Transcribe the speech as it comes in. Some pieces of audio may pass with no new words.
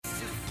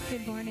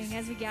Good morning.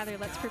 As we gather,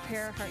 let's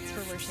prepare our hearts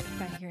for worship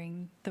by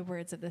hearing the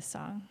words of this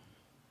song.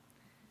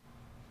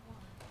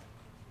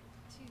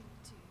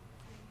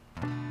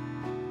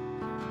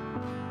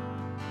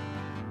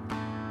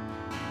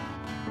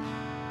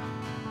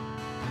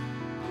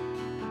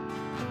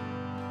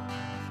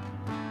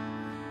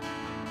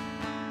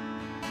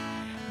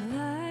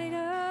 Light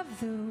of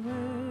the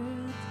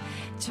world,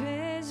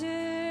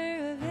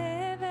 treasure of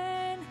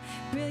heaven,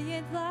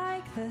 brilliant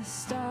like the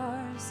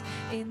stars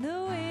in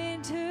the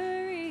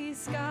wintry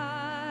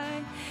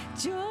sky.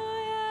 Joy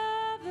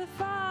of the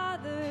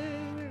Father,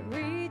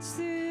 reach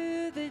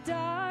through the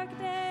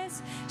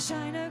darkness,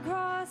 shine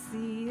across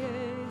the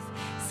earth,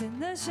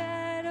 send the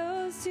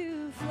shadows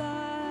to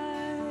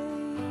flight.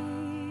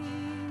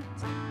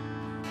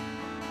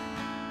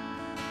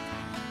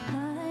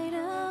 Light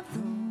of the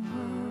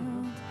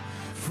world,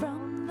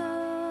 from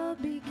the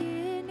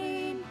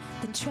beginning,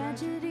 the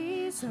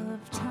tragedies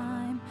of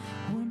time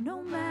were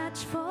no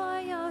match for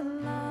your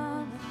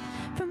love.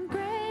 From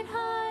great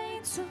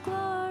heights of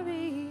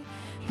glory,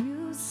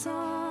 you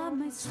saw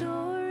my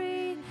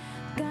story.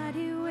 God,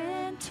 you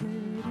entered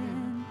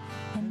in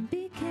and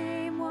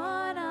became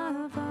one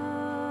of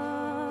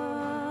us.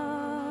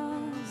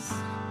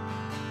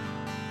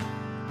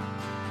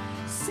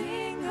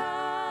 Sing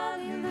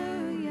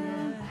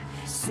hallelujah,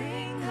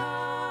 sing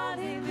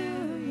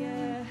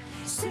hallelujah,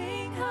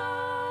 sing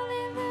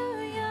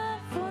hallelujah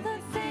for the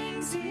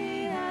things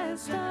he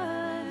has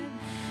done.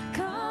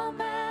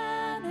 Come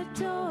and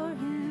adore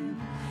him,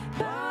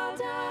 bow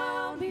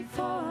down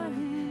before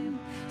him,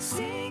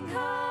 sing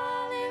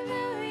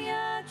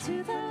hallelujah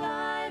to the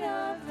light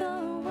of the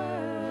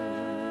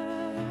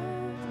world.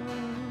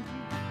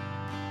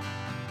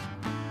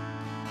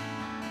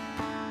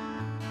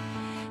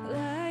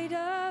 Light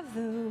of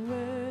the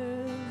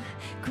world,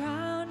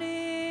 crowned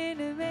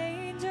in a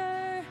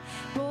manger,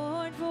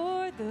 born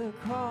for the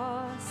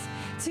cross,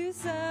 to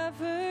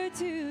suffer,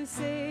 to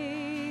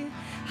save.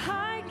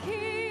 High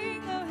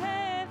King of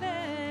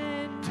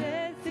heaven,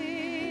 death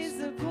is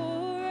the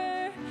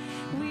poorer,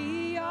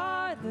 we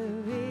are the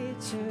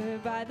richer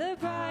by the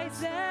price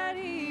that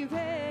he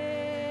paid.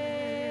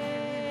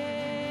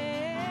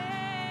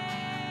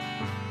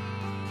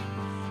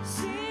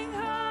 Sing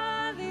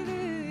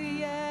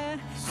hallelujah,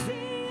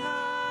 sing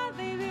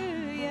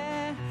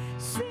hallelujah,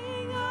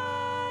 sing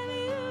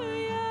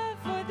hallelujah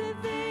for the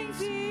things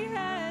he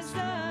has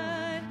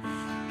done.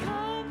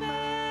 Come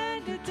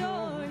and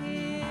adore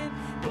him,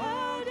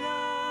 bow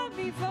down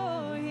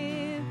before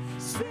him,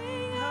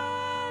 sing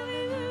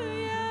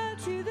hallelujah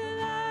to the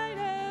light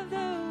of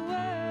the world.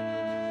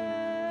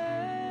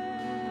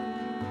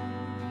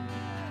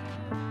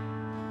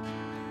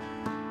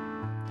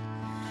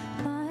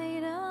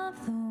 Light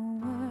of the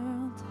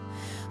world,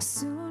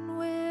 soon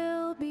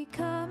will be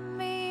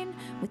coming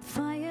with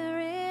fire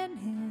in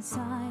his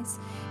eyes.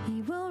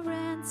 He will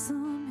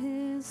ransom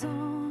his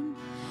own.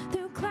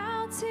 Through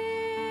clouds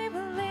he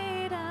will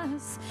lead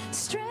us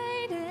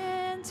straight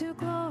into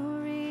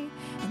glory,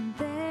 and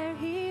there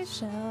he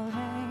shall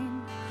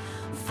reign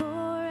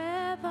forevermore.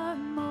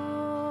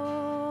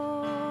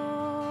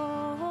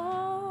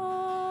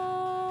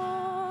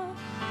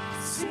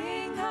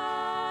 Sing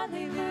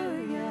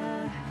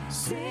hallelujah,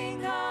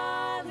 sing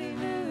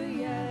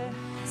hallelujah,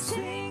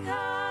 sing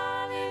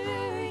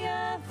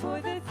hallelujah for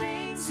the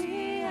things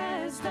he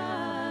has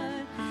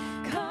done.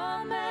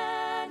 Come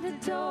and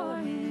adore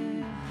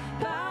him,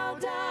 bow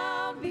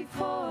down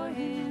before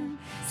him,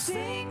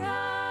 sing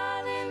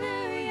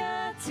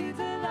hallelujah to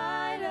the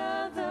light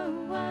of the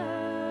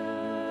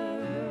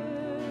world.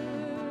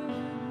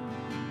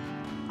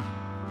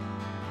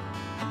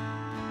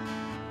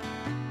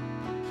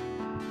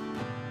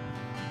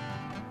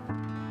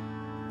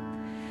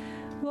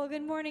 Well,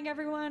 good morning,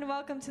 everyone.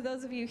 Welcome to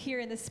those of you here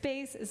in the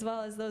space, as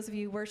well as those of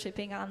you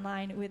worshiping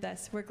online with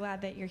us. We're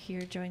glad that you're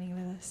here joining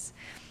with us.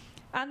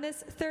 On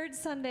this third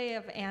Sunday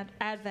of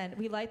Advent,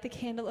 we light the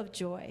candle of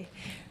joy,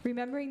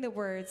 remembering the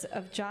words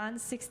of John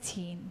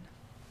 16.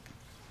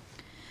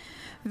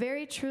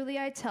 Very truly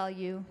I tell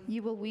you,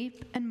 you will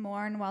weep and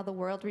mourn while the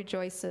world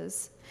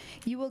rejoices.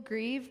 You will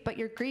grieve, but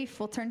your grief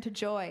will turn to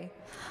joy.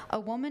 A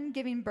woman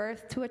giving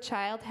birth to a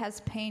child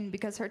has pain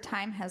because her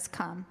time has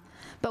come.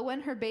 But when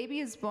her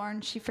baby is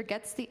born, she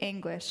forgets the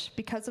anguish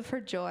because of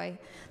her joy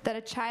that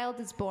a child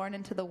is born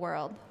into the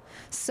world.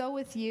 So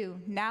with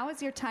you, now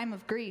is your time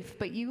of grief,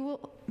 but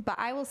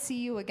I will see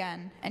you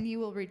again, and you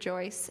will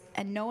rejoice,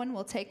 and no one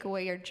will take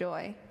away your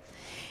joy.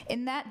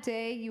 In that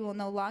day you will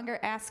no longer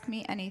ask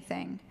me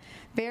anything.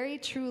 Very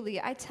truly,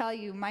 I tell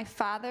you, my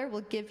Father will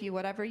give you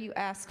whatever you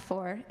ask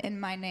for in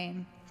my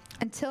name.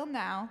 Until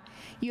now,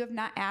 you have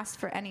not asked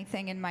for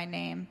anything in my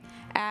name.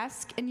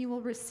 Ask, and you will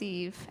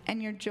receive,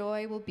 and your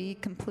joy will be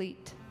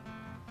complete.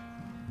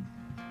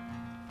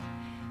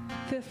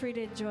 Feel free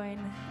to join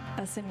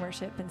us in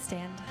worship and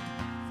stand.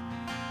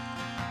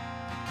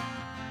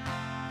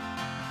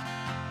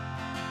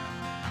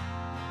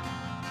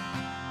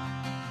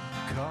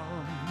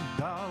 Come,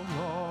 thou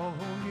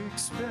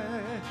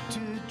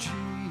long-expected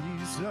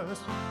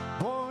Jesus,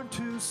 born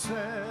to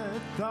set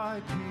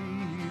thy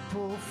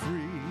people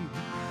free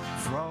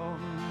from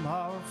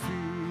our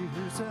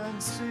fears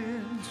and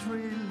sins.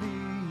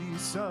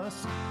 Release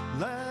us,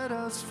 let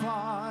us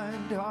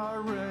find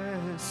our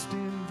rest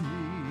in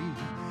thee.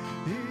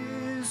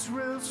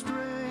 Israel's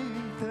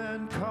strength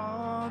and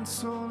consolation,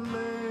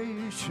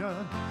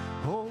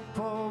 hope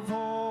of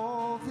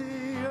all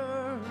the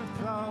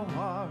earth, thou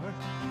art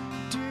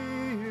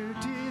dear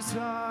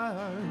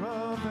desire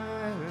of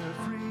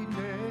every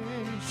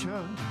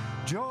nation,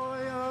 joy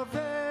of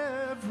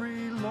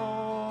every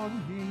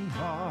longing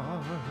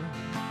heart.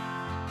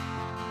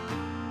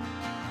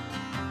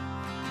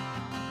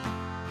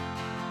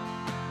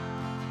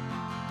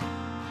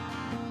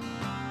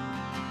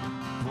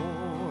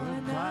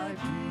 Born thy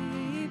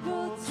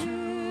people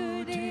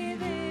to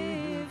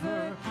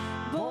deliver,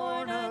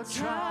 born a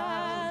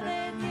child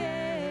and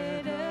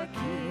yet a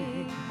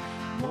king,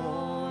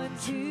 born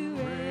to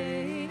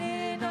reign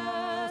in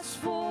us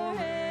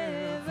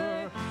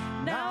forever.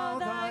 Now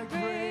thy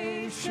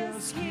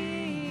gracious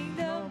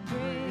kingdom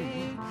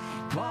bring,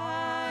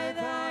 by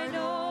thine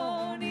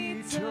own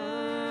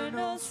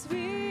eternal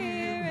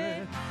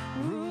Spirit,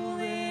 rule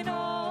in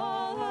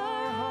all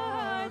our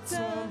hearts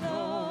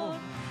alone.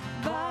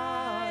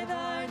 By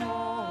thine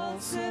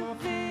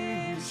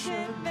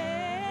all-sufficient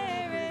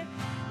merit,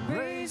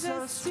 raise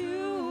us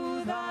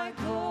to thy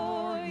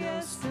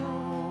glorious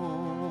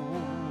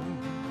throne.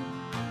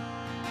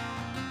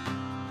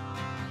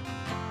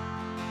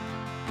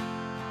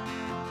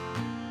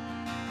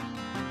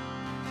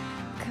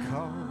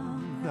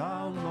 Come,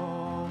 thou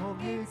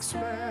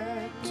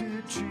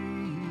long-expected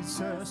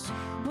Jesus,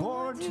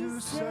 born to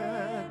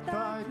set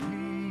thy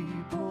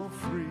people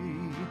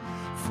free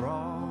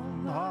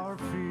from our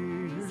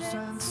fears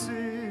and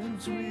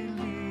sins.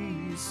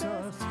 Release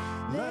us,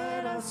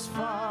 let us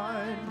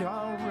find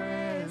our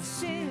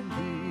rest in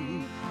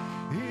thee.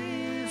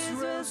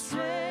 Israel's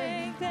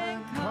strength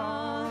and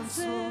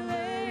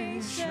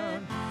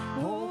consolation,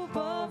 hope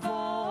of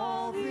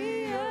all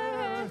the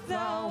earth,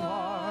 thou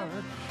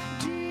art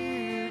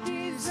dear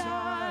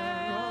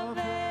desire of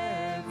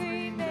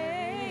every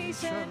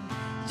nation,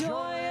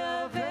 joy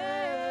of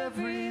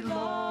every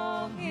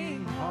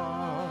longing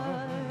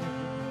heart.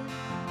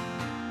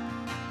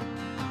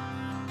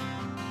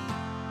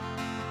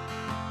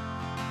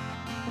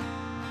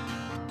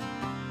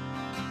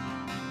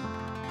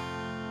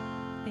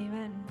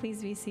 Amen.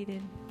 Please be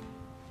seated.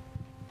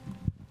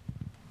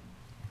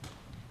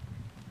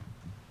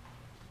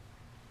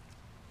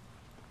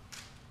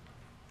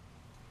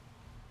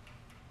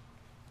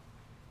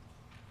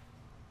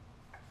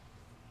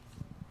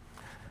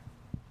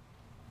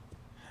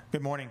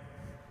 Good morning.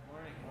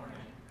 Morning.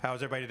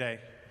 How's everybody today?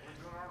 We're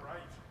doing all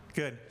right.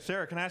 Good.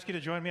 Sarah, can I ask you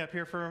to join me up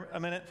here for a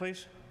minute,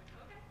 please?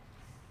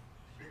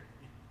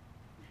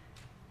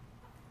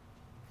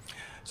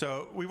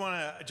 So we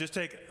want to just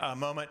take a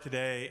moment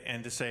today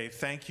and to say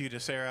thank you to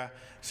Sarah.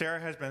 Sarah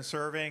has been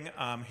serving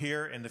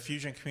here in the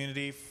Fusion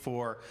community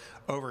for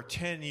over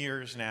 10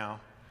 years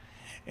now.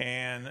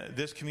 And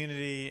this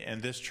community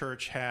and this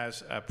church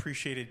has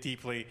appreciated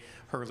deeply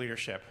her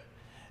leadership.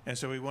 And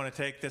so we want to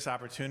take this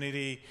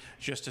opportunity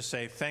just to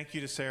say thank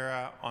you to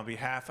Sarah on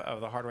behalf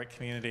of the Hardwick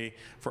community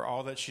for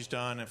all that she's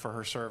done and for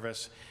her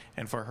service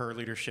and for her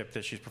leadership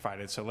that she's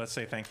provided. So let's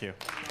say thank you.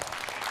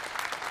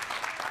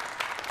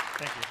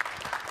 Thank you.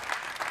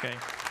 Okay.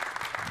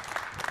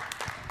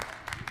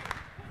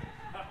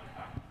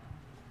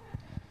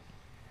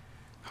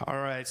 All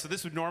right, so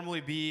this would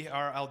normally be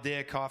our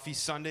Aldea Coffee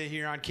Sunday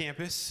here on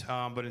campus,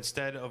 but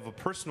instead of a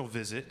personal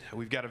visit,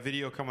 we've got a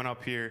video coming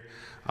up here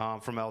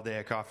from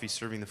Aldea Coffee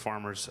serving the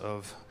farmers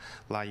of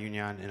La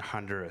Union in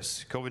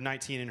Honduras.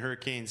 COVID-19 and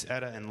hurricanes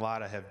Eta and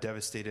Lata have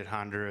devastated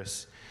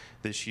Honduras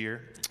this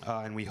year,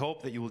 and we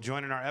hope that you will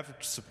join in our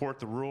effort to support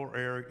the rural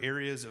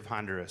areas of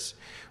Honduras.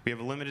 We have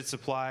a limited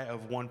supply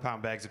of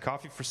 1-pound bags of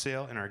coffee for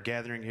sale in our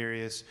gathering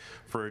areas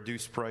for a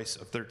reduced price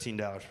of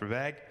 $13 per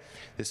bag.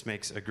 This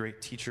makes a great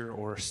teacher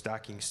or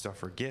stocking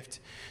stuffer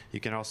gift.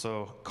 You can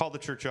also call the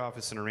church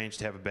office and arrange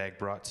to have a bag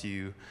brought to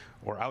you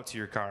or out to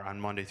your car on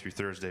Monday through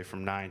Thursday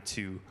from 9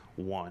 to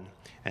 1.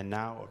 And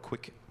now a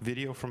quick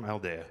video from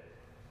Aldea.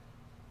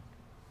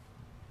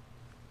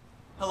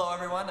 Hello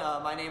everyone,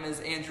 my name is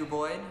Andrew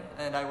Boyd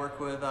and I work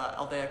with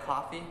Aldea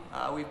Coffee.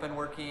 We've been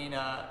working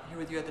here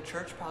with you at the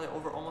church probably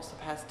over almost the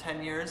past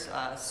 10 years,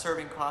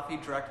 serving coffee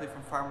directly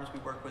from farmers we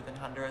work with in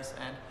Honduras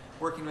and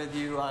working with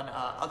you on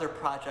other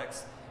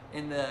projects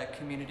in the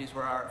communities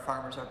where our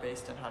farmers are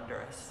based in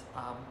Honduras.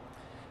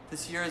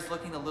 This year is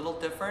looking a little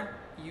different.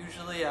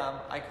 Usually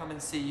I come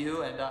and see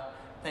you and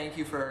thank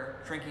you for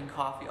drinking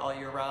coffee all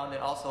year round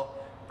and also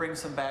bring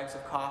some bags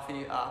of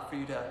coffee for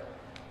you to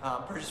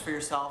purchase for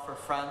yourself or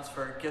friends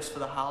for gifts for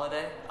the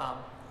holiday.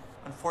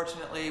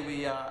 Unfortunately,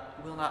 we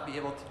will not be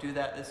able to do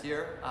that this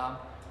year.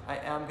 I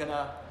am going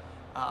to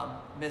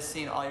miss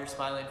seeing all your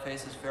smiling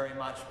faces very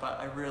much, but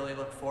I really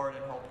look forward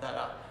and hope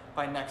that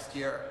by next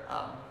year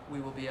we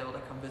will be able to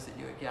come visit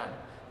you again.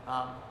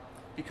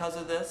 Because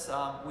of this,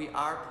 we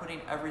are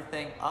putting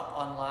everything up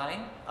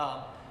online.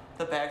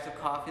 the bags of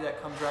coffee that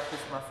come directly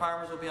from our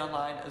farmers will be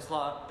online, as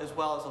well as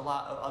a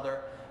lot of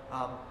other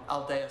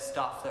Aldea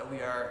stuff that we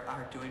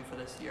are doing for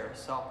this year.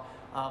 So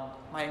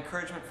my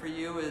encouragement for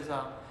you is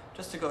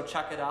just to go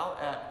check it out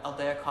at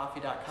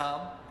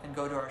aldeacoffee.com and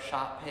go to our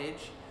shop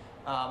page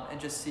and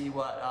just see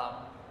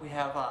what we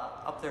have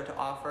up there to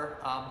offer.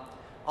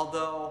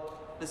 Although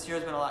this year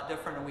has been a lot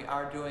different and we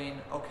are doing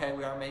okay,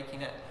 we are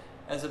making it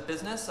as a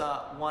business,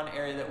 one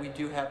area that we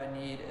do have a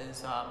need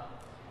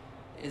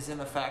is in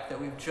the fact that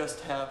we just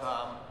have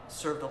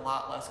served a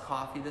lot less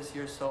coffee this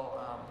year, so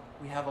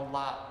we have a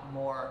lot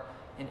more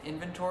in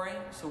inventory.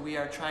 So we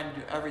are trying to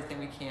do everything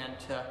we can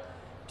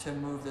to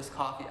move this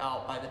coffee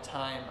out by the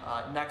time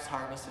next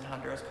harvest in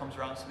Honduras comes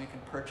around, so we can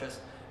purchase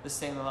the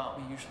same amount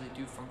we usually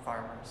do from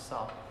farmers.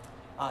 So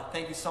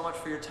thank you so much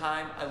for your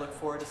time. I look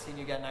forward to seeing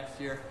you again next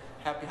year.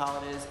 Happy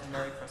holidays and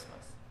Merry Christmas.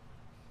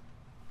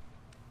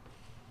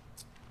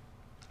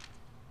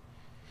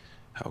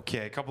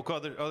 Okay, a couple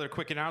other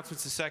quick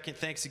announcements.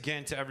 Thanks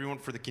again to everyone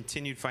for the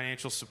continued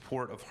financial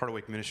support of Heart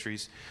Awake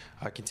Ministries.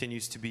 It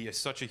continues to be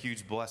such a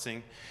huge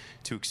blessing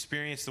to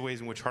experience the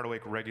ways in which Heart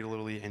Awake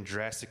regularly and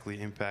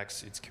drastically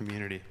impacts its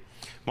community,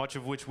 much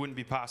of which wouldn't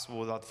be possible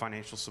without the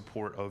financial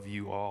support of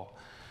you all.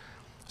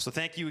 So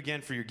thank you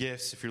again for your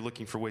gifts. If you're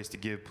looking for ways to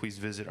give, please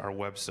visit our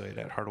website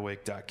at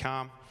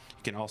heartawake.com.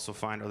 You can also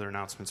find other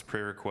announcements,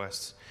 prayer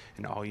requests,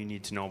 and all you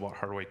need to know about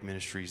Heart Awake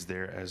Ministries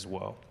there as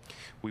well.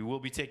 We will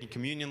be taking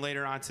communion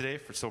later on today,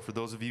 so for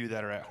those of you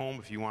that are at home,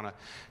 if you want to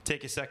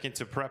take a second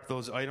to prep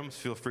those items,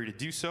 feel free to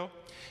do so.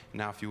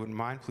 Now, if you wouldn't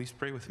mind, please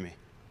pray with me.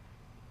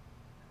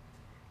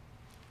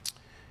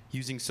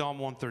 Using Psalm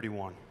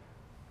 131.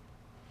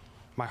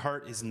 My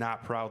heart is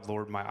not proud,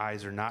 Lord. My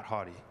eyes are not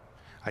haughty.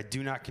 I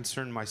do not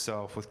concern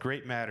myself with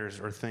great matters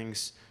or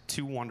things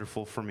too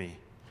wonderful for me.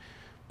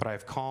 But I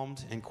have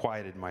calmed and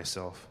quieted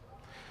myself.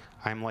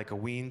 I am like a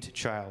weaned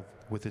child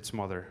with its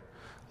mother.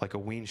 Like a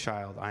weaned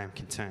child, I am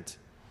content.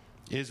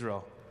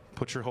 Israel,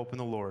 put your hope in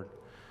the Lord,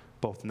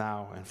 both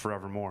now and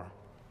forevermore.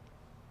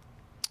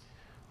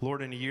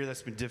 Lord, in a year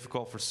that's been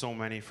difficult for so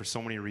many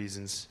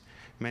reasons,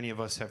 many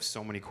of us have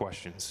so many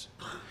questions.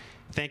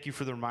 Thank you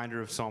for the reminder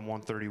of Psalm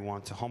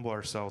 131 to humble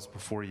ourselves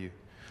before you,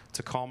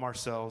 to calm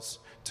ourselves,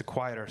 to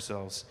quiet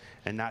ourselves,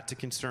 and not to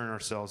concern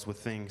ourselves with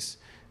things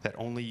that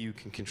only you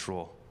can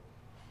control.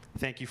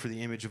 Thank you for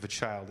the image of a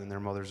child in their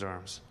mother's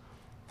arms.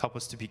 Help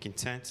us to be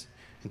content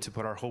and to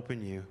put our hope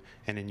in you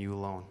and in you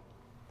alone.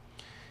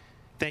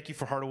 Thank you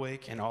for Heart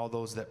Awake and all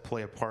those that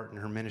play a part in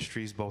her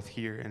ministries, both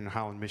here in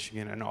Holland,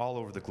 Michigan, and all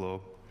over the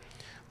globe.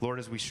 Lord,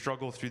 as we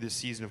struggle through this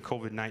season of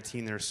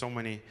COVID-19, there are so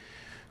many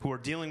who are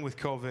dealing with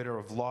COVID or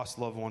have lost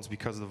loved ones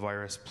because of the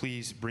virus.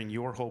 Please bring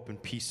your hope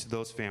and peace to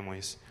those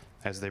families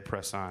as they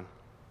press on.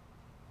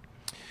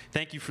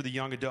 Thank you for the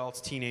young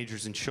adults,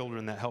 teenagers, and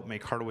children that help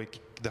make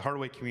the Heart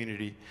Awake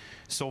community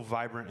so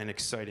vibrant and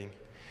exciting.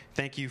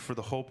 Thank you for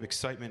the hope,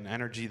 excitement, and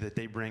energy that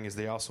they bring as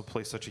they also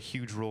play such a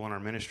huge role in our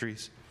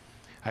ministries.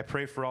 I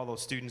pray for all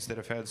those students that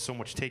have had so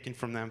much taken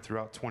from them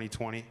throughout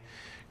 2020,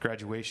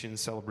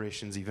 graduations,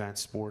 celebrations,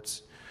 events,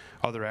 sports,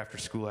 other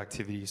after-school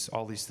activities.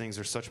 All these things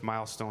are such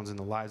milestones in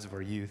the lives of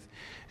our youth,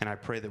 and I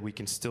pray that we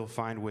can still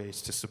find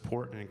ways to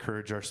support and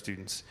encourage our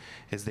students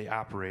as they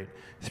operate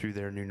through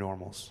their new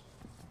normals.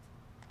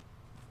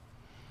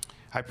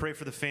 I pray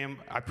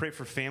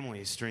for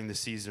families during the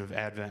season of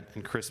Advent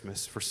and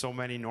Christmas. For so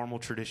many, normal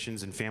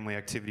traditions and family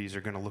activities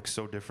are going to look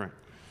so different.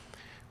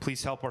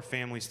 Please help our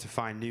families to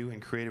find new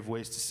and creative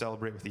ways to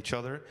celebrate with each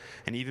other,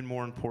 and even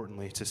more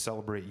importantly, to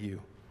celebrate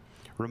you.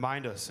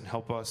 Remind us and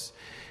help us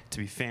to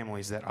be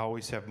families that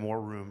always have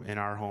more room in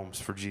our homes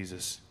for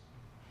Jesus.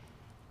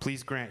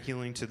 Please grant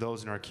healing to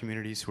those in our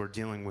communities who are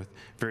dealing with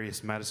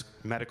various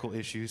medical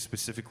issues.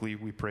 Specifically,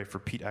 we pray for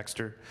Pete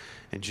Exter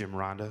and Jim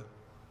Ronda.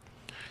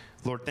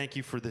 Lord, thank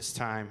you for this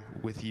time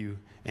with you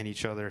and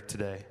each other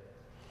today.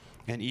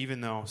 And even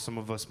though some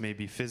of us may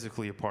be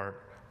physically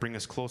apart, bring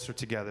us closer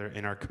together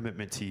in our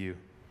commitment to you.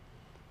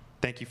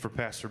 Thank you for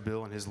Pastor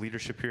Bill and his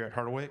leadership here at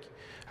Heart Awake.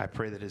 I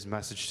pray that his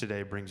message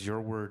today brings your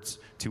words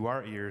to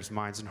our ears,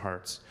 minds, and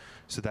hearts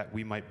so that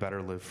we might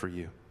better live for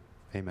you.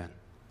 Amen.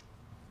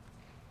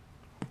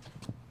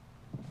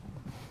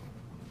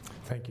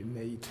 Thank you,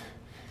 Nate.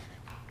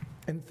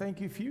 And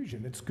thank you,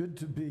 Fusion. It's good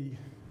to be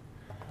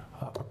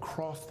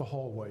across the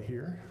hallway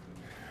here.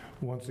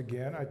 Once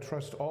again, I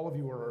trust all of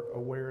you are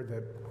aware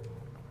that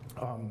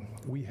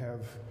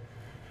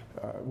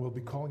we'll be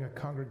calling a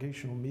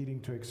congregational meeting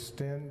to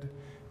extend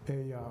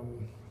a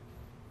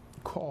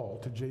call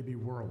to J.B.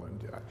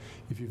 Worland.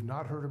 If you've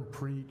not heard him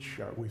preach,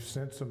 we've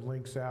sent some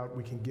links out.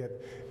 We can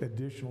get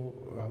additional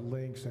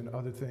links and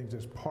other things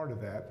as part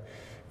of that.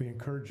 We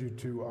encourage you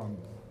to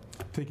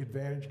take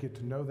advantage, get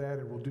to know that,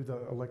 and we'll do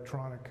the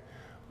electronic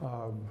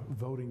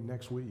voting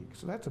next week.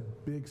 So that's a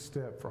big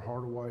step for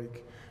Heart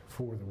Awake,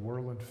 for the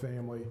Worland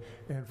family,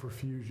 and for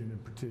Fusion in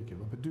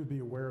particular. But do be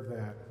aware of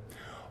that.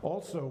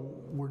 Also,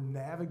 we're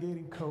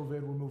navigating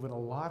COVID. We're moving a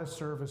lot of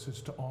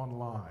services to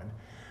online.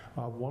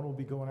 One will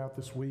be going out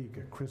this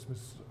week,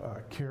 Christmas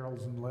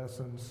carols and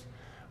lessons.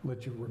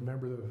 Let you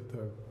remember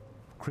the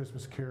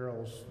Christmas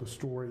carols, the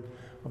story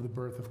of the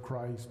birth of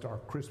Christ. Our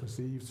Christmas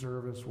Eve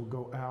service will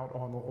go out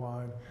on the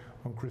line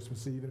on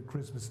Christmas Eve and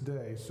Christmas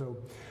Day. So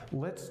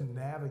let's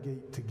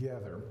navigate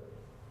together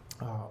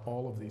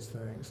all of these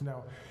things.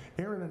 Now,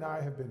 Aaron and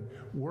I have been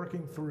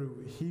working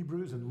through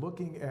Hebrews and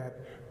looking at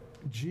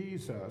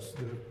Jesus,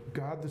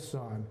 God the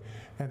Son,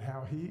 and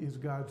how he is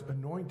God's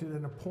anointed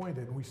and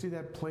appointed. And we see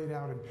that played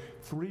out in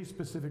three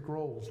specific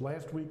roles.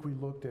 Last week we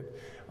looked at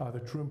the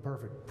true and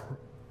perfect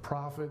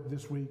prophet.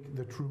 This week,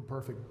 the true and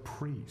perfect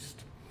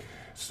priest.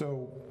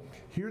 So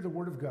hear the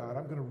word of God.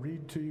 I'm going to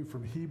read to you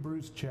from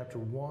Hebrews chapter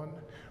 1,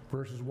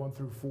 verses 1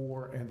 through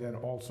 4, and then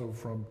also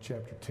from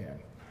chapter 10.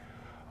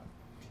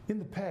 In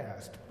the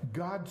past,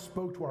 God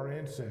spoke to our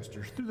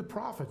ancestors through the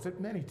prophets at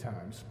many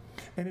times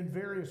and in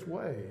various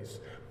ways.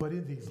 But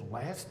in these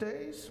last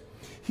days,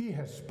 he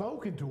has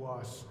spoken to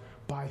us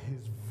by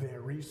his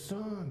very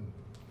Son,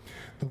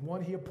 the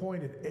one he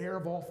appointed heir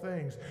of all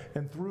things,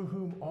 and through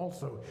whom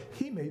also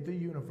he made the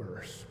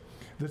universe.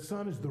 The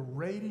Son is the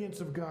radiance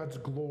of God's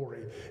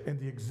glory and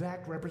the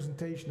exact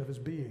representation of his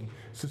being,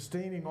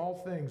 sustaining all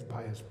things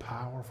by his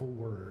powerful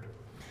word.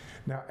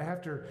 Now,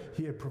 after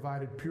he had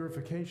provided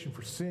purification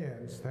for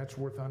sins, that's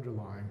worth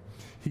underlining,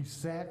 he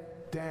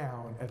sat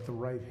down at the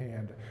right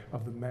hand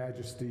of the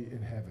majesty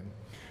in heaven.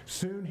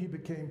 Soon he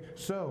became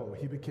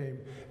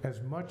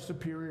as much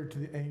superior to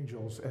the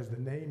angels as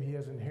the name he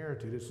has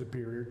inherited is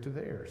superior to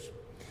theirs.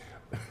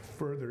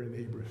 Further in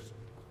Hebrews.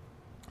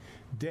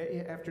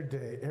 Day after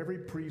day, every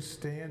priest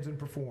stands and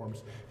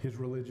performs his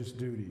religious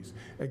duties.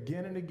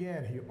 Again and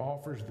again, he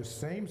offers the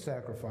same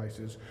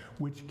sacrifices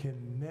which can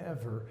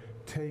never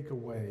take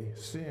away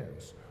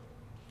sins.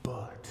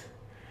 But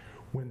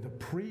when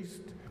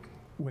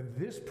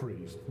this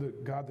priest,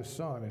 God the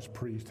Son as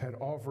priest, had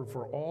offered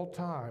for all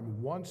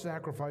time one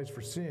sacrifice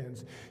for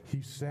sins,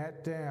 he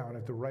sat down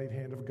at the right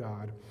hand of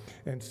God.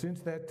 And since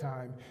that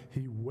time,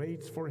 he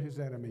waits for his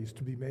enemies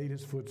to be made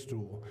his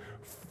footstool.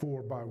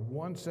 For by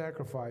one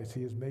sacrifice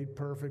he has made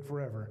perfect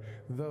forever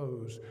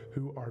those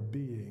who are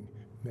being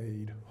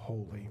made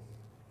holy.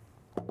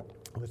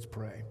 Let's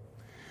pray.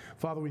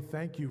 Father, we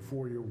thank you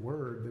for your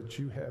word that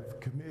you have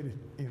committed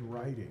in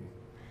writing.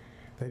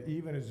 That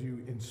even as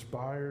you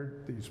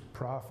inspired these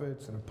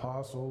prophets and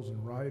apostles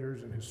and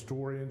writers and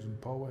historians and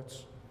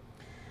poets,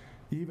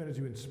 even as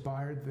you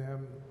inspired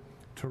them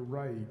to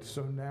write,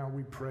 so now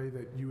we pray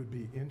that you would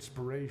be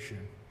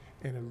inspiration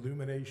and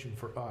illumination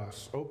for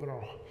us. Open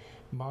our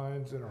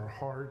minds and our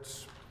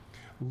hearts.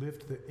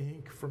 Lift the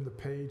ink from the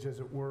page, as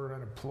it were,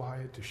 and apply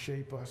it to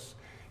shape us.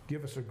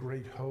 Give us a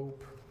great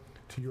hope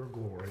to your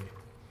glory.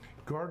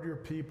 Guard your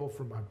people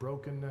from my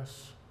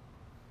brokenness,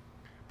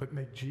 but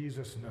make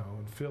Jesus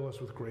known. Fill us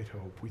with great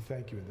hope. We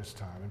thank you in this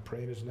time and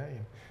pray in his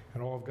name.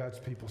 And all of God's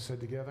people said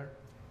together,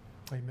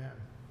 amen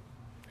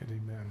and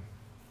amen.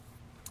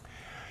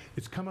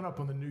 It's coming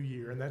up on the new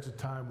year, and that's a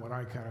time when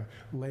I kind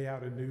of lay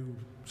out a new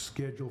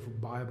schedule for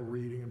Bible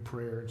reading and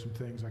prayer and some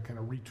things I kind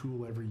of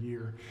retool every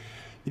year.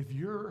 If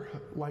you're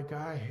like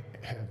I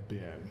have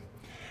been,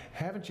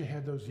 haven't you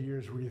had those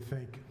years where you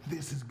think,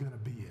 this is going to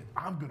be it?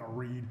 I'm going to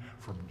read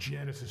from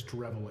Genesis to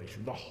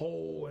Revelation, the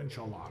whole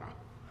enchilada.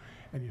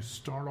 And you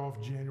start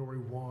off January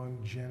 1,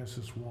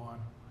 Genesis 1.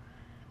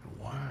 And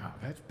wow,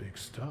 that's big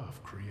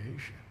stuff,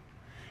 creation.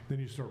 Then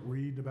you start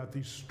reading about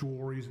these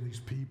stories and these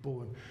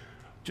people and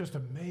just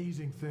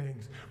amazing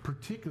things.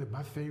 Particularly,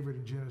 my favorite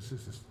in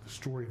Genesis is the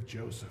story of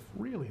Joseph.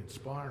 Really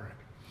inspiring.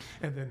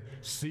 And then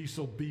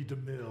Cecil B.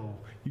 DeMille.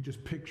 You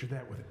just picture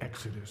that with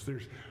Exodus.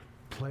 There's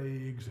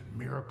plagues and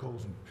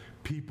miracles and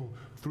people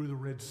through the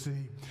Red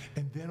Sea.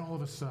 And then all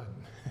of a sudden,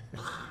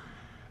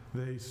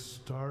 they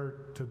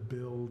start to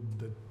build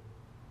the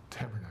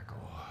tabernacle.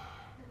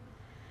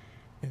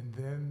 And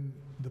then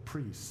the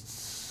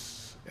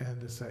priests.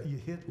 And you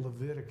hit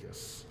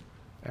Leviticus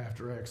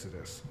after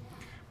Exodus.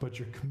 But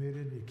you're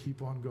committed and you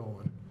keep on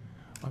going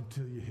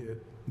until you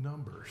hit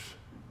Numbers.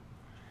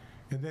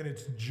 And then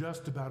it's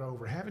just about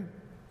over. Haven't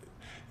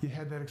you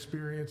had that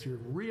experience? You're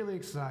really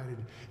excited.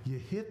 You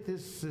hit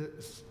this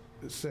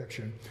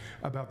section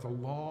about the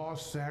law,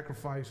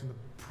 sacrifice, and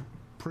the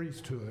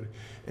priesthood,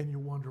 and you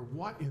wonder,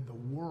 what in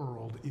the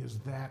world is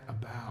that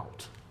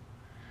about?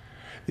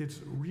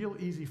 It's real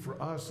easy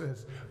for us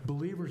as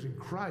believers in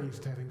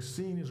Christ, having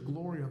seen his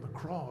glory on the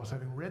cross,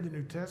 having read the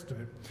New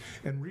Testament,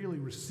 and really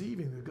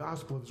receiving the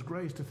gospel of his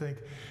grace, to think,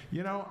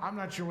 I'm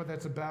not sure what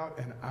that's about,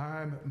 and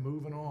I'm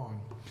moving on.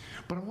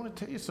 But I want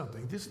to tell you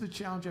something. This is the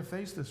challenge I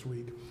faced this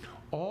week.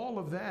 All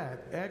of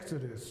that,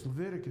 Exodus,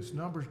 Leviticus,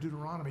 Numbers,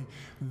 Deuteronomy,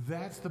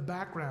 that's the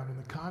background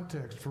and the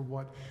context for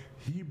what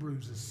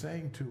Hebrews is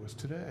saying to us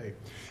today.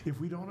 If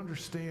we don't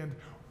understand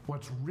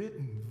what's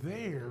written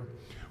there,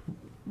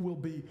 we'll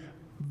be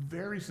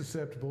very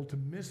susceptible to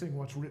missing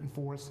what's written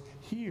for us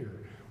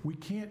here. We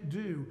can't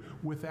do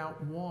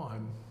without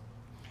one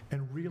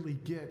and really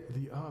get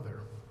the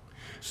other.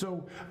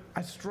 So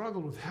I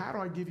struggled with how do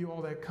I give you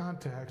all that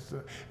context,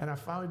 and I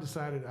finally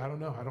decided, I don't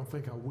know, I don't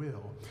think I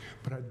will.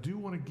 But I do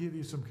want to give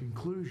you some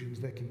conclusions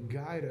that can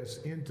guide us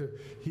into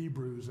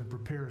Hebrews and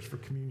prepare us for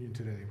communion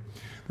today.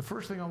 The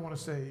first thing I want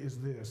to say is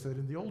this, that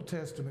in the Old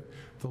Testament,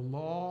 the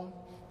law,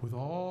 with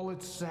all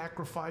its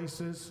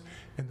sacrifices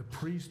and the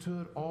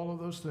priesthood, all of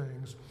those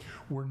things,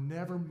 were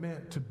never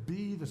meant to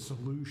be the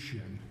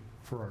solution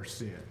for our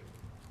sin.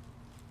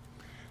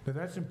 Now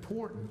that's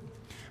important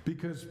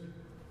because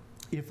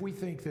if we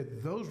think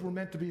that those were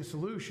meant to be a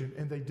solution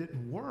and they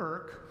didn't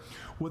work,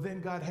 well,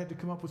 then God had to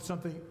come up with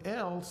something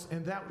else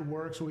and that would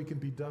work so we can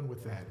be done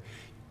with that.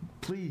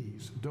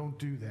 Please don't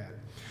do that.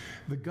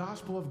 The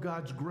gospel of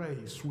God's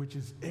grace, which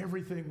is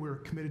everything we're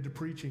committed to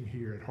preaching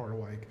here at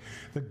Harderwyk,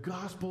 the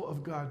gospel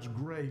of God's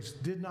grace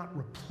did not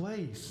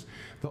replace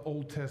the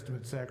Old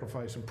Testament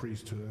sacrifice and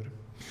priesthood.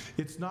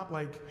 It's not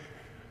like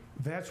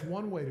that's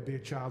one way to be a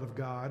child of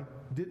God.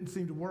 Didn't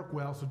seem to work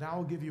well, so now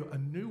I'll give you a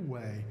new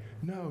way.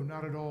 No,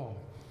 not at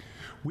all.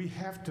 We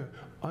have to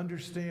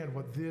understand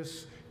what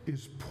this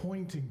is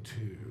pointing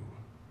to.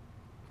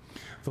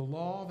 The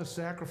law, the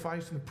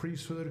sacrifice, and the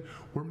priesthood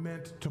were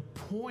meant to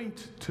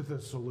point to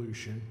the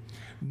solution,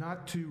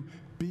 not to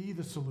be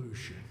the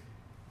solution.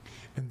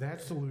 And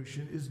that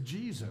solution is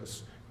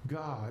Jesus,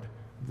 God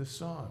the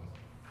Son.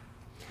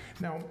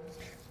 Now,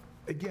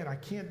 again, I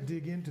can't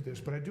dig into this,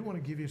 but I do want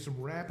to give you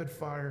some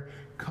rapid-fire,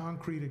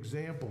 concrete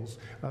examples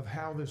of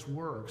how this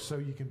works so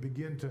you can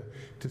begin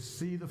to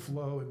see the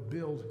flow and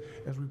build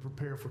as we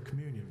prepare for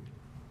communion.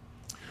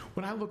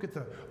 When I look at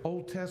the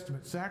Old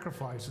Testament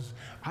sacrifices,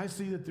 I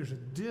see that there's a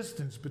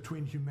distance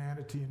between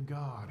humanity and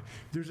God.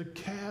 There's a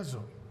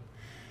chasm.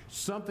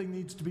 Something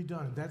needs to be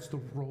done, and that's the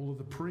role of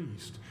the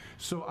priest.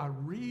 So I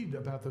read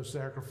about those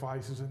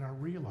sacrifices and I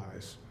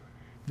realize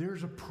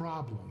there's a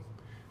problem.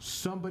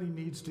 Somebody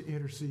needs to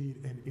intercede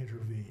and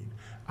intervene.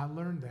 I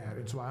learned that,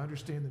 and so I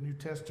understand the New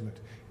Testament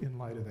in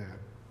light of that.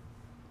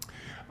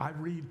 I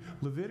read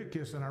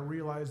Leviticus and I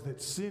realize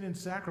that sin and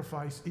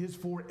sacrifice is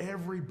for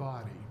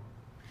everybody.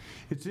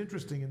 It's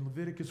interesting, in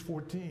Leviticus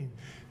 14,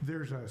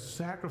 there's a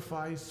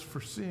sacrifice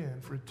for sin,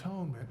 for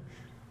atonement,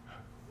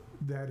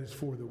 that is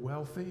for the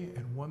wealthy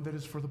and one that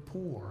is for the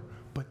poor,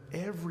 but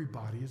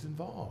everybody is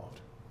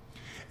involved.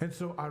 And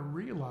so I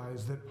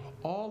realize that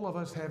all of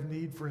us have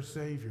need for a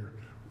Savior.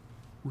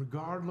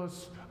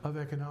 Regardless of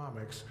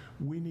economics,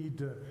 we need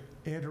to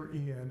enter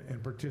in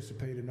and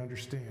participate and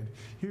understand.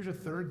 Here's a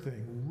third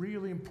thing,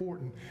 really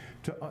important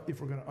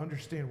if we're going to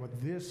understand what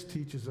this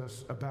teaches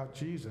us about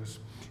Jesus.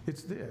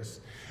 It's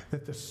this,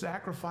 that the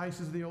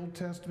sacrifices of the Old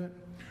Testament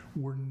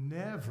were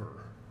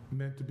never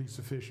meant to be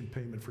sufficient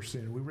payment for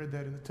sin. We read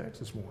that in the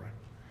text this morning.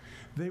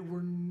 They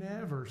were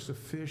never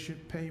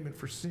sufficient payment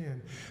for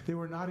sin. They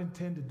were not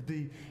intended to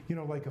be,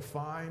 like a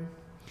fine.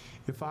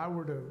 If I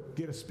were to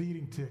get a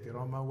speeding ticket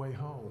on my way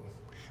home,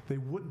 they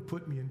wouldn't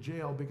put me in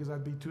jail because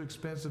I'd be too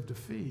expensive to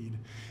feed.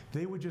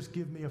 They would just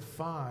give me a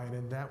fine,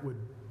 and that would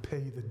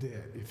pay the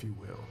debt, if you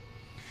will.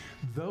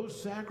 Those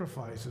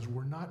sacrifices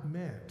were not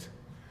meant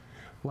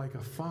like a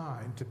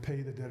fine to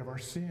pay the debt of our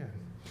sin.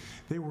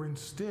 They were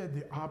instead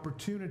the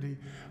opportunity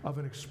of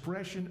an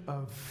expression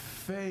of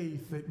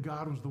faith that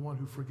God was the one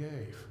who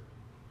forgave.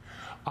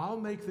 I'll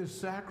make this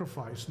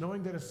sacrifice,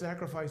 knowing that a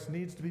sacrifice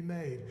needs to be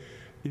made.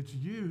 It's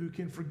you who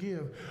can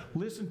forgive.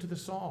 Listen to the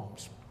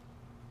Psalms.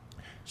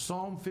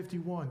 Psalm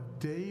 51,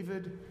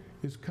 David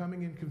is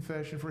coming in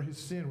confession for his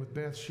sin with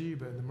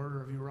Bathsheba and the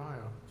murder of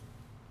Uriah.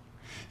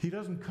 He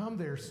doesn't come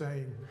there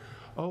saying,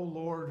 "Oh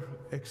Lord,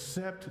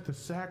 accept the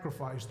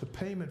sacrifice, the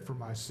payment for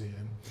my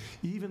sin."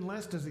 Even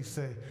less does he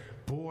say,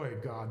 "Boy,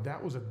 God,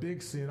 that was a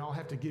big sin. I'll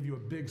have to give you a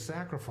big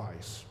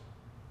sacrifice."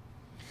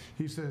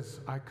 He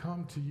says, "I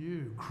come to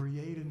you,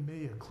 create in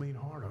me a clean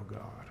heart, O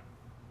God."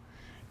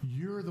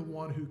 You're the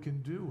one who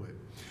can do it.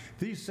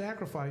 These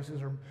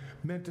sacrifices are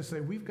meant to say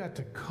we've got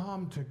to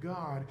come to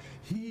God.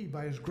 He,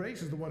 by His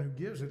grace, is the one who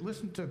gives it.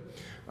 Listen to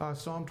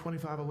Psalm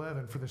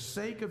 25:11. "For the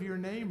sake of your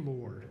name,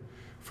 Lord,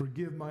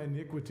 forgive my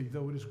iniquity,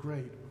 though it is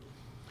great."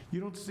 You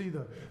don't see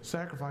the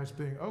sacrifice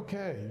being,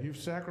 okay, you've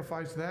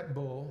sacrificed that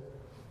bull,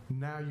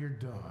 now you're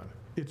done.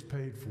 It's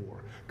paid for.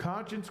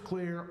 Conscience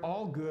clear,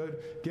 all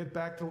good, get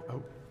back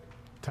to,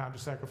 time to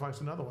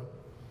sacrifice another one.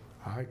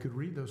 I could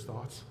read those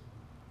thoughts.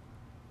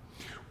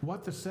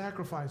 What the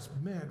sacrifice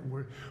meant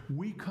were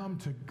we come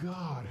to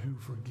God who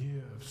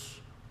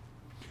forgives.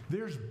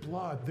 There's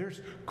blood,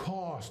 there's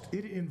cost,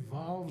 it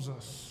involves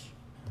us.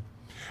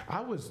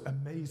 I was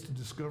amazed to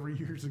discover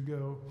years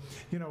ago,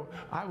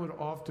 I would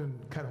often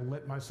kind of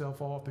let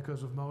myself off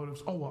because of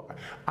motives. Oh, well,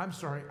 I'm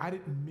sorry, I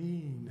didn't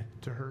mean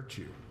to hurt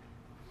you.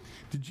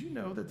 Did you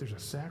know that there's a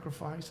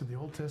sacrifice in the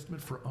Old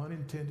Testament for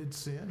unintended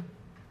sin?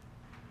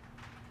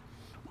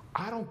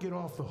 I don't get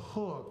off the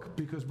hook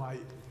because my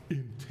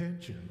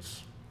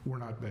intentions were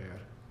not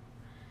bad.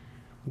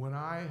 When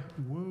I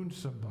wound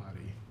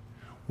somebody,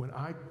 when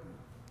I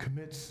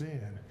commit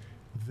sin,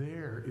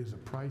 there is a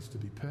price to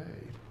be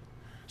paid.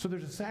 So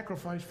there's a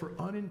sacrifice for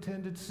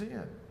unintended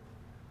sin.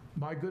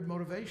 My good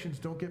motivations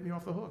don't get me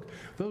off the hook.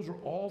 Those are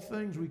all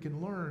things we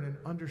can learn and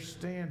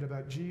understand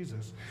about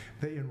Jesus.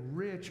 They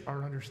enrich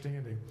our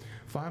understanding.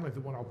 Finally,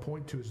 the one I'll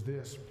point to is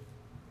this.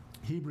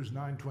 Hebrews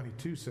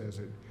 9:22 says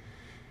it.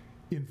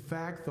 In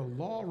fact, the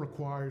law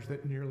requires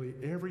that nearly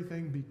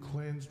everything be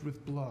cleansed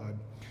with blood,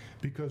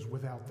 because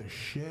without the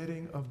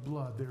shedding of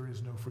blood, there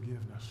is no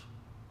forgiveness.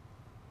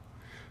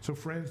 So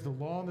friends, the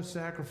law and the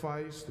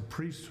sacrifice, the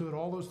priesthood,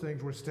 all those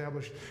things were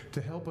established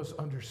to help us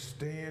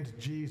understand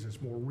Jesus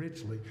more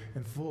richly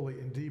and fully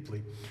and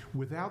deeply.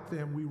 Without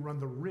them, we run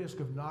the risk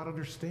of not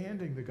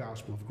understanding the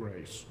gospel of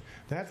grace.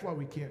 That's why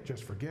we can't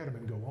just forget them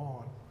and go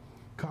on.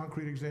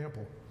 Concrete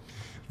example.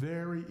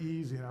 Very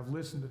easy, and I've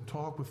listened and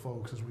talked with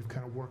folks as we've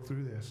kind of worked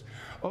through this.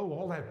 Oh,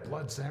 all that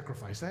blood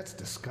sacrifice, that's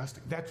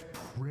disgusting. That's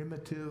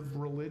primitive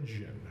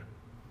religion.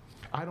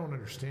 I don't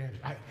understand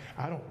it.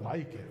 I don't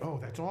like it. Oh,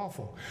 that's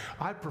awful.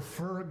 I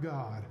prefer a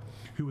God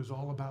who is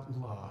all about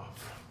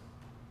love.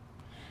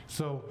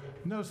 So,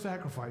 no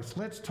sacrifice.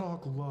 Let's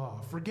talk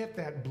love. Forget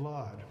that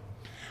blood.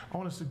 I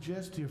want to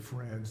suggest to you,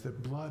 friends,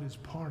 that blood is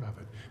part of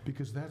it,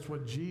 because that's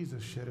what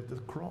Jesus shed at the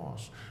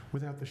cross.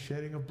 Without the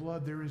shedding of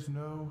blood, there is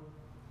no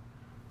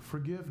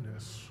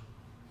forgiveness.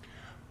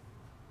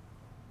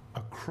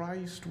 A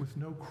Christ with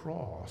no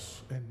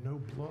cross and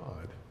no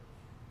blood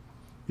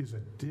is a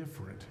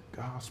different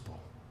gospel.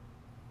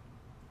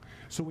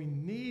 So we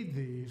need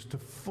these to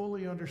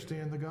fully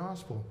understand the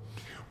gospel.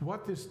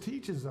 What this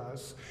teaches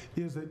us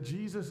is that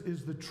Jesus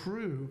is the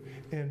true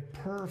and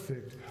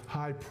perfect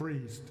high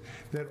priest,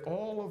 that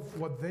all of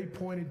what they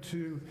pointed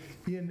to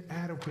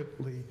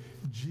inadequately,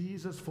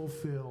 Jesus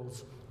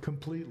fulfills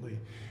completely.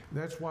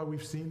 That's why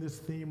we've seen this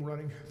theme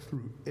running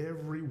through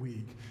every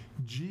week.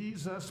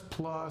 Jesus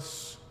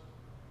plus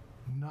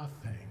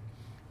nothing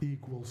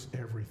equals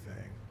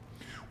everything.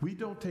 We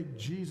don't take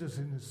Jesus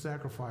in his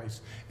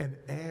sacrifice and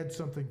add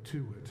something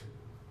to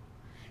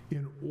it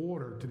in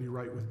order to be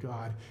right with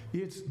God.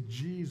 It's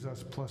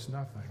Jesus plus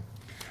nothing.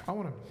 I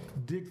want to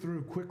dig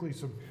through quickly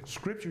some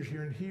scriptures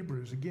here in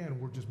Hebrews. Again,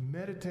 we're just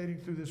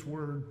meditating through this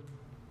word,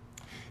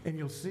 and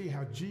you'll see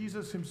how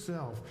Jesus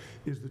himself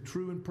is the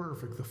true and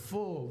perfect, the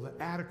full, the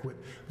adequate,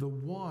 the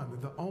one,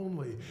 the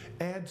only.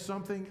 Add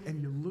something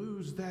and you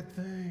lose that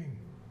thing.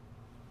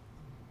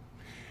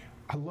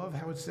 I love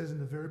how it says in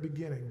the very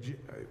beginning,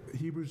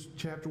 Hebrews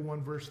chapter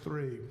 1, verse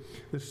 3,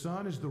 the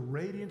Son is the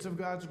radiance of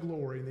God's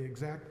glory and the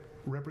exact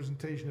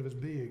representation of his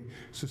being,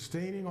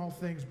 sustaining all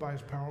things by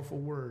his powerful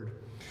word.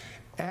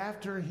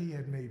 After he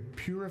had made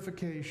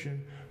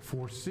purification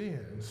for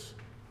sins,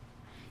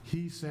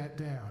 he sat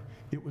down.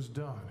 It was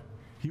done.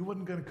 He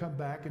wasn't going to come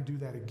back and do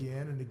that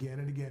again and again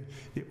and again.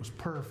 It was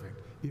perfect.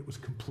 It was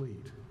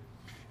complete.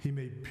 He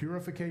made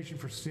purification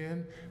for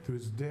sin through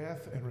his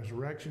death and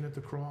resurrection at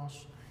the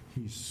cross.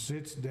 He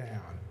sits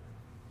down.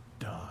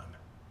 Done.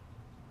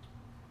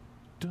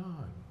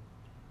 Done.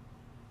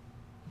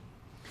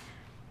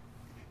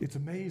 It's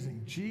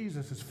amazing.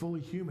 Jesus is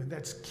fully human.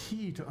 That's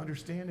key to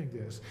understanding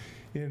this.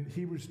 In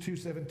Hebrews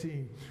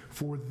 2:17,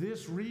 for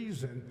this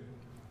reason,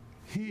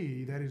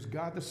 he, that is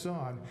God the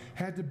Son,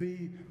 had to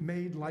be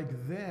made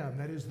like them,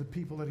 that is the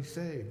people that he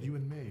saved, you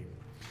and me.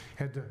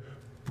 Had to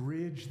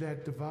bridge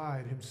that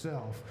divide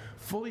himself,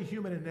 fully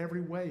human in every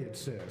way, it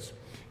says,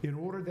 in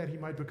order that he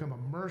might become a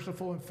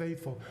merciful and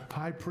faithful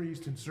high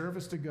priest in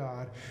service to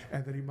God,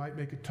 and that he might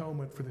make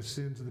atonement for the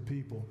sins of the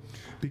people.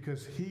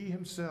 Because he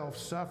himself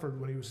suffered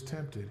when he was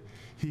tempted,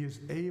 he is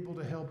able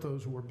to help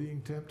those who are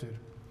being tempted.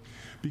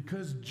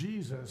 Because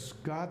Jesus,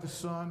 God the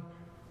Son,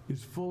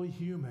 is fully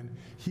human,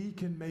 he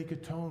can make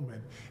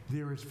atonement.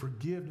 There is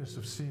forgiveness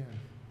of sin.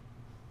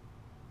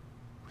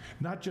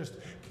 Not just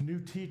new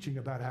teaching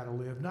about how to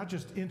live, not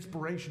just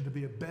inspiration to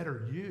be a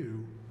better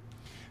you.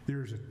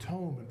 There's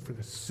atonement for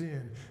the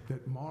sin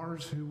that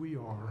mars who we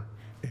are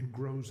and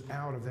grows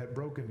out of that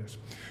brokenness.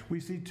 We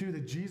see, too,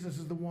 that Jesus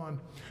is the one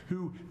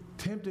who,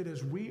 tempted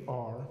as we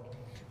are,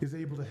 is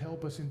able to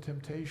help us in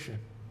temptation.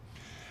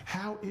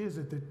 How is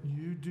it that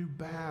you do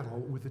battle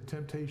with the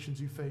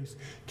temptations you face?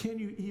 Can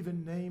you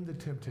even name the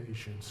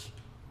temptations?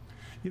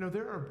 You know,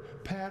 there are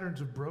patterns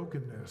of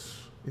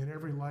brokenness in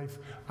every life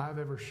I've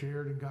ever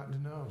shared and gotten to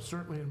know,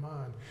 certainly in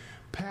mine.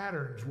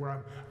 Patterns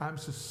where I'm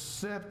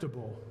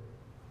susceptible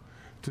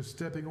to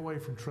stepping away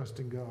from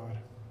trusting God,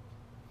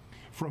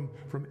 from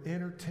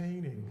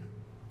entertaining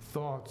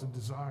thoughts and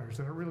desires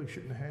that I really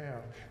shouldn't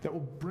have, that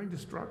will bring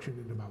destruction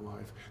into my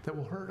life, that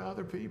will hurt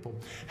other people.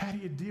 How do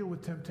you deal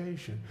with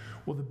temptation?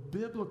 Well, the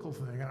biblical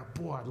thing, and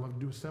boy, I'd love to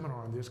do a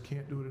seminar on this,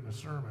 can't do it in a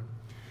sermon.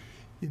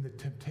 In the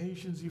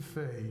temptations you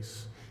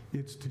face,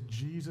 it's to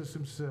Jesus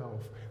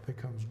himself that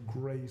comes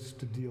grace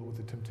to deal with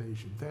the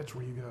temptation. That's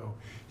where you go.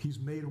 He's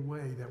made a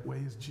way. That way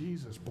is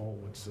Jesus, Paul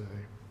would say.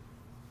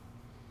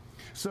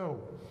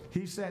 So,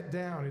 he sat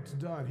down, it's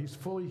done. He's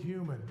fully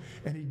human,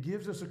 and he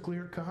gives us a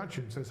clear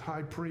conscience as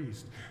high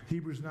priest.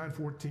 Hebrews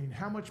 9:14.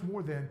 How much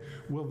more then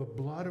will the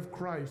blood of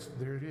Christ,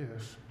 there it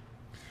is,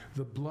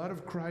 the blood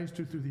of Christ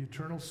who through the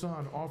eternal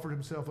Son offered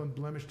himself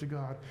unblemished to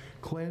God,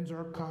 cleanse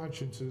our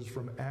consciences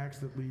from acts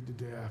that lead to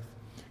death.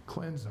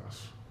 Cleanse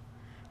us.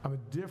 I'm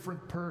a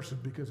different person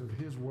because of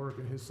his work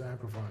and his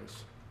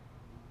sacrifice.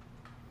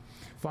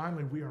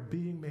 Finally, we are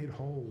being made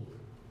whole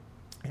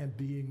and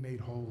being made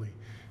holy.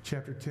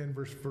 Chapter 10,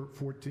 verse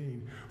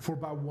 14. For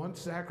by one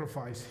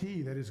sacrifice,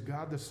 he, that is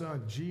God the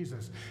Son,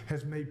 Jesus,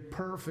 has made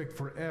perfect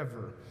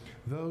forever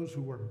those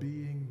who are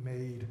being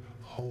made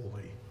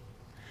holy.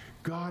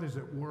 God is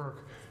at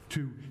work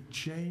to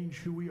change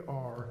who we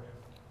are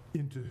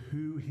into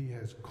who he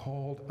has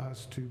called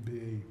us to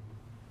be.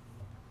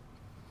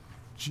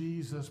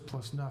 Jesus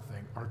plus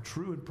nothing, our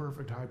true and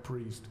perfect high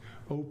priest,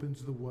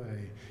 opens the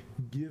way,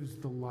 gives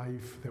the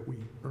life that we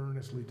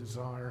earnestly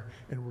desire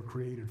and were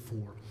created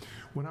for.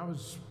 When I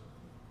was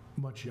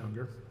much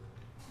younger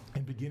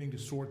and beginning to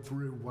sort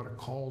through what a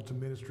call to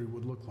ministry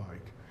would look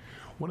like,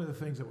 one of the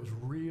things that was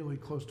really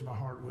close to my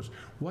heart was,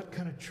 what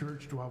kind of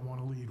church do I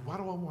want to lead? What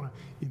do I want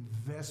to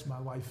invest my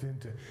life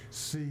into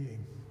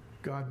seeing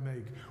God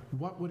make?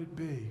 What would it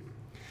be?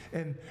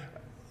 And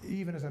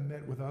even as I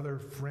met with other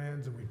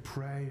friends and we'd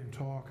pray and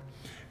talk,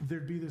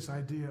 there'd be this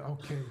idea,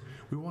 okay,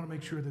 we want to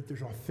make sure that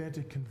there's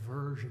authentic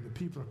conversion, that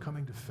people are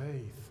coming to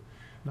faith,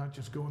 not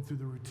just going through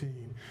the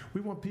routine.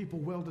 We want people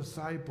well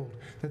discipled,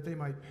 that they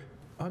might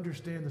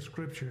understand the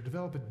scripture,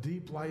 develop a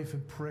deep life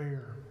in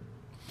prayer.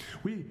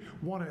 We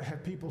want to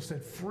have people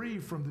set free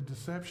from the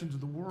deceptions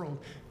of the world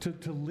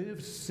to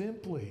live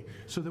simply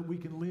so that we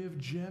can live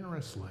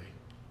generously.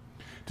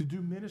 To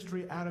do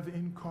ministry out of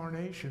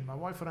incarnation. My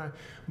wife and I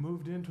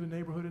moved into a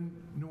neighborhood in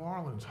New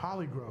Orleans,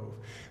 Holly Grove,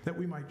 that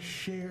we might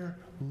share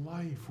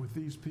life with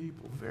these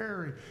people.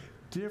 Very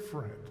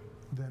different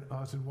than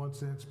us in one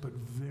sense, but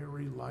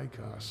very like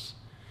us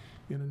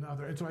in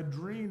another. And so I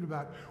dreamed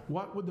about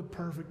what would the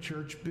perfect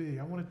church be.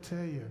 I want to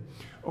tell you,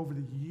 over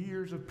the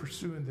years of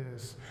pursuing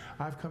this,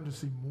 I've come to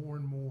see more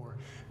and more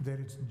that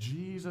it's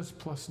Jesus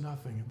plus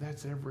nothing, and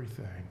that's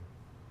everything.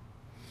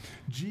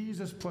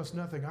 Jesus plus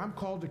nothing. I'm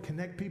called to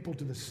connect people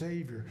to the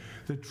Savior,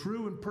 the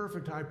true and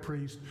perfect high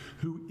priest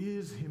who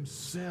is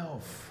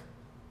himself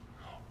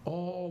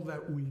all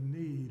that we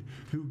need,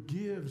 who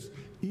gives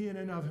in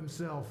and of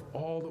himself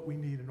all that we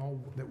need and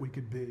all that we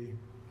could be.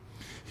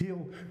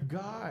 He'll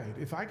guide.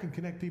 If I can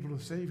connect people to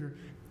the Savior,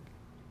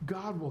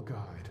 God will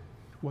guide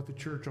what the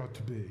church ought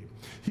to be.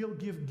 He'll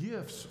give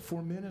gifts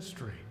for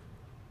ministry.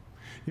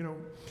 You know,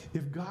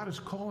 if God is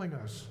calling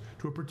us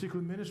to a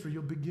particular ministry,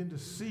 you'll begin to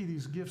see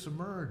these gifts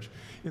emerge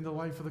in the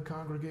life of the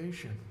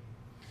congregation.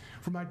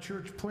 For my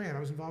church plant, I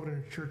was involved in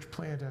a church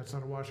plant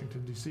outside of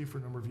Washington, D.C. for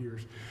a number of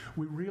years.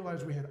 We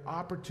realized we had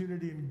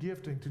opportunity and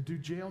gifting to do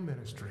jail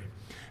ministry.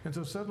 And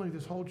so suddenly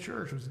this whole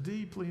church was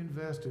deeply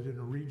invested in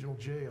a regional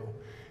jail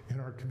in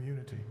our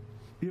community.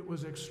 It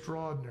was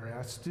extraordinary.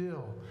 I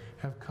still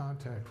have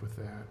contact with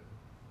that.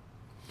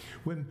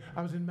 When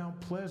I was in Mount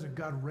Pleasant,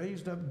 God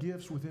raised up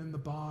gifts within the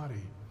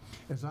body.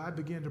 As I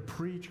began to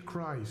preach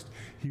Christ,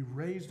 he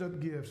raised up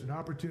gifts and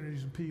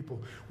opportunities and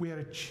people. We had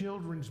a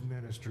children's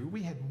ministry.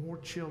 We had more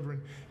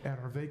children at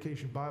our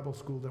vacation Bible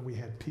school than we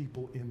had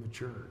people in the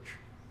church.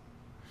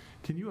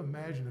 Can you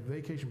imagine a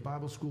vacation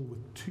Bible school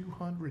with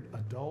 200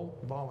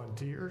 adult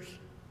volunteers?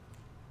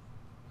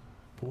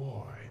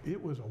 Boy,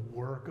 it was a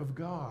work of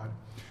God,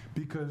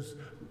 because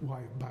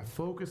by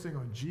focusing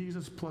on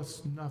Jesus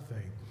plus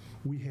nothing,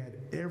 we had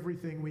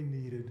everything we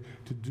needed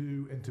to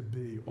do and to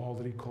be all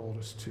that he called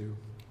us to.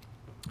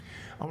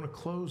 I want to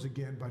close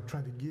again by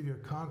trying to give you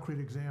a concrete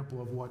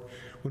example of what,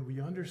 when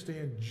we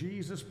understand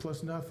Jesus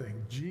plus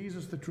nothing,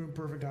 Jesus the true and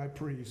perfect high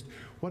priest,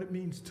 what it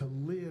means to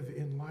live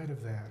in light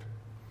of that.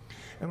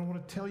 And I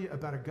want to tell you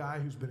about a guy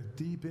who's been a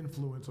deep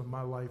influence on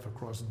my life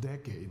across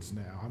decades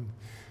now. I'm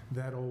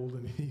that old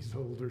and he's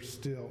older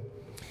still.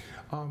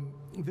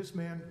 This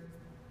man,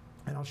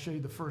 and I'll show you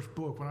the first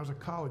book. When I was a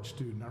college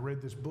student, I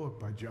read this book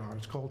by John.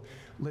 It's called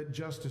Let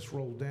Justice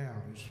Roll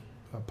Down. It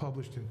was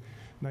published in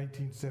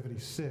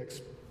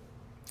 1976.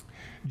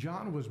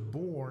 John was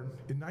born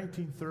in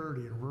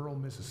 1930 in rural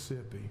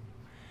Mississippi.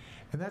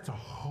 And that's a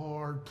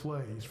hard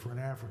place for an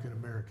African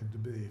American to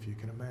be, if you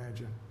can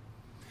imagine.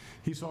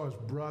 He saw his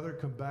brother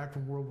come back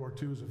from World War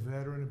II as a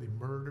veteran and be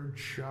murdered,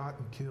 shot,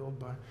 and killed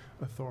by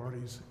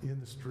authorities in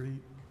the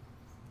street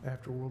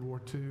after World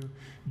War II.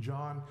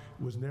 John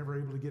was never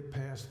able to get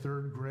past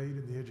third grade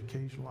in the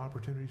educational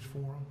opportunities for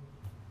him.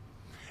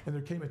 And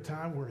there came a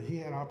time where he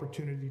had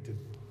opportunity to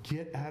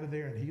get out of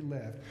there, and he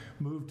left,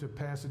 moved to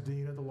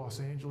Pasadena, the Los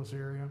Angeles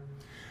area,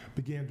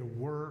 began to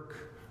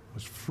work,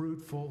 was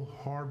fruitful,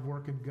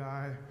 hard-working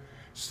guy,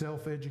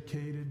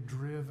 self-educated,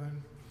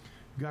 driven,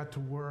 got to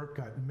work,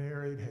 got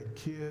married, had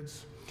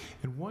kids.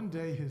 And one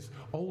day his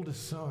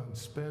oldest son,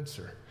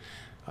 Spencer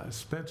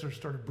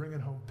started bringing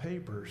home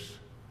papers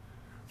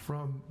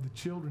from the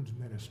children's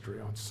ministry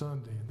on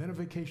Sunday, and then a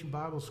vacation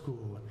Bible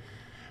school.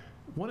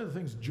 One of the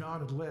things John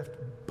had left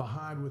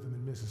behind with him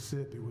in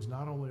Mississippi was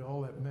not only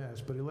all that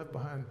mess, but he left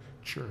behind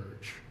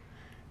church.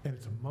 And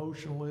it's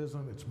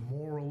emotionalism, it's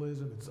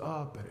moralism, it's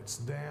up and it's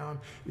down,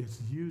 it's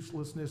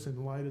uselessness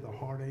in light of the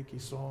heartache he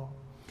saw.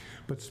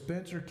 But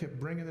Spencer kept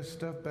bringing this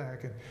stuff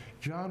back, and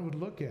John would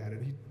look at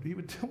it. He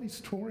would tell me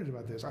stories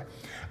about this.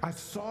 I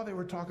saw they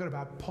were talking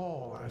about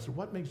Paul, and I said,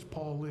 what makes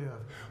Paul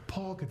live?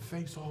 Paul could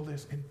face all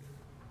this and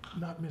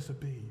not miss a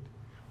beat.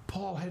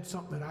 Paul had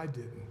something that I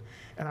didn't.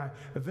 And I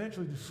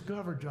eventually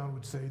discovered, John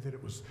would say, that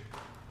it was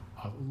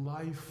a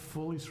life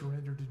fully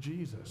surrendered to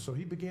Jesus. So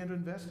he began to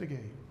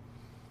investigate.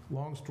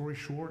 Long story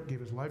short,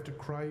 gave his life to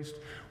Christ,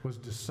 was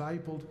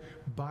discipled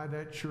by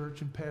that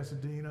church in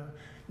Pasadena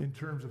in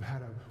terms of how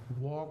to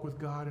walk with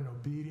God in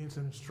obedience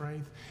and in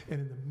strength.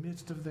 And in the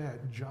midst of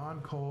that,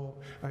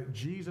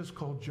 Jesus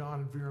called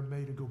John and Vera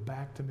May to go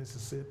back to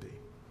Mississippi.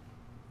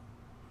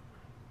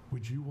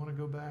 Would you want to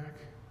go back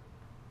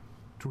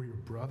to where your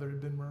brother had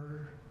been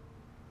murdered?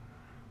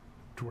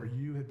 To where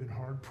you had been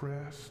hard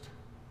pressed?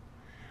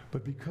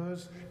 But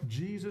because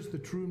Jesus, the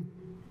true and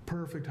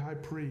perfect high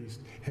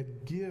priest,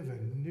 had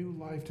given new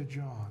life to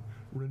John,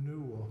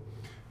 renewal,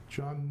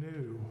 John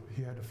knew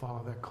he had to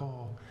follow that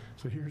call.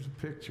 So here's a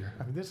picture.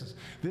 I mean, this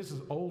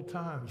is old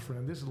times,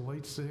 friend. This is the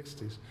late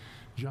 60s.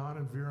 John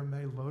and Vera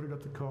May loaded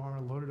up the car,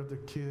 loaded up their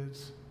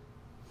kids,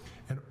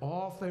 and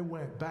off they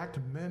went back to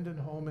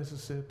Mendenhall,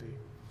 Mississippi.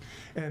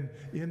 And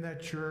in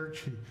that church,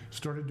 he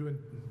started doing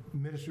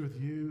ministry with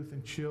youth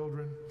and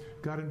children,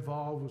 got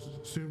involved, was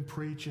soon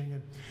preaching,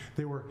 and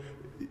they were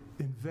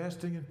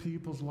investing in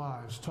people's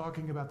lives,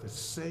 talking about the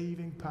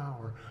saving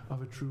power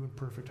of a true and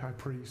perfect high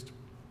priest.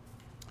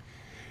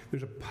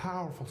 There's a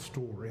powerful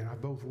story, and I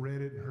both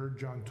read it and heard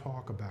John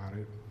talk about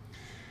it.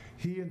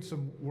 He and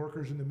some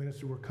workers in the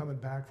ministry were coming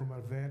back from an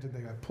event, and they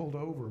got pulled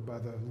over by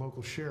the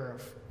local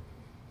sheriff.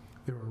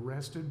 They were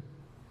arrested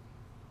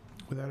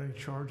without any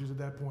charges at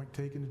that point,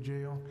 taken to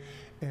jail.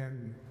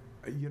 And,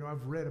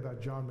 I've read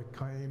about John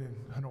McCain and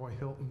Hanoi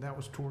Hilton. That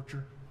was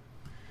torture.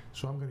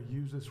 So I'm going to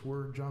use this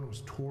word. John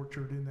was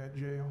tortured in that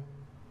jail.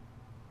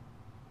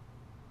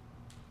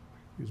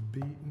 He was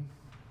beaten.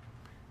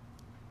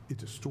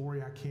 It's a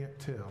story I can't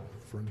tell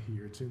from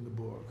here. It's in the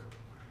book.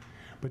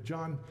 But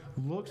John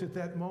looks at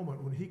that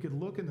moment when he could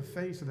look in the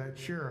face of that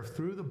sheriff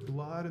through the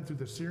blood and through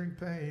the searing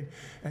pain,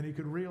 and he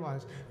could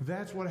realize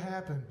that's what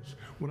happens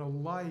when a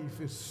life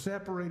is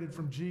separated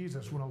from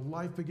Jesus, when a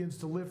life begins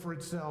to live for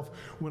itself,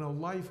 when a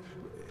life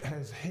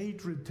has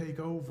hatred take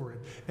over it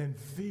and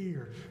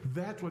fear.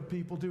 That's what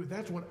people do.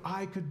 That's what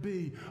I could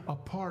be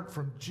apart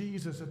from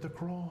Jesus at the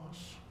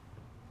cross.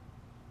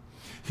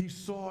 He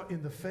saw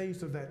in the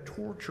face of that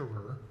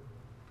torturer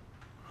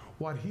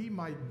what he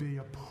might be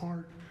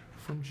apart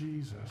from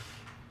Jesus.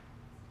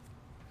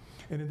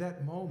 And in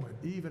that moment,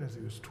 even as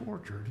he was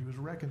tortured, he was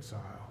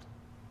reconciled.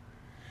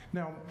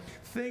 Now,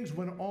 things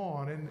went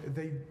on, and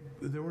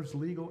there was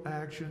legal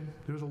action,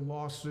 there was a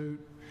lawsuit,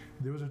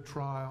 there was a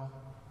trial.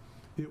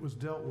 It was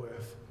dealt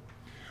with.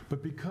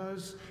 But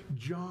because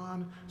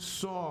John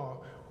saw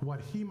what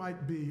he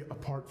might be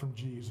apart from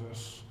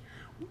Jesus,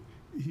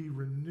 he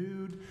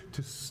renewed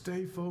to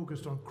stay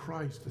focused on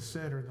Christ, the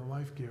center and the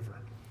life giver.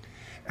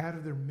 Out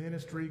of their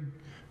ministry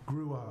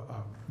grew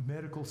a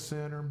medical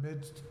center.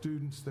 Med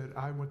students that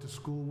I went to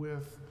school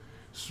with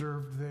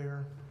served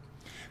there.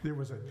 There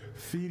was a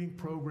feeding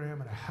program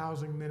and a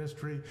housing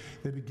ministry.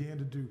 They began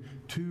to do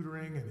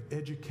tutoring and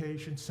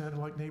education, sounded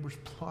like Neighbors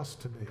Plus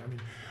to me. I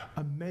mean,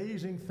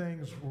 amazing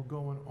things were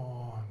going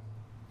on.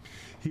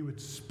 He would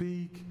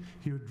speak,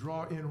 he would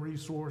draw in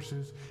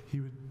resources,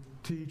 he would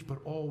teach, but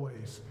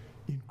always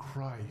in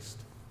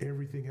Christ.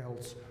 Everything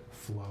else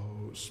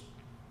flows.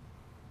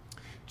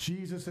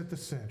 Jesus at the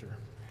center.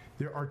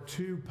 There are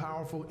two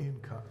powerful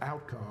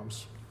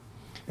outcomes.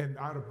 And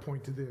I would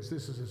point to this.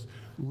 This is his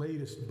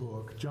latest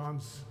book.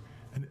 John's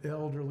an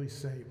elderly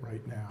saint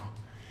right now.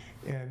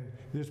 And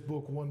this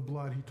book, One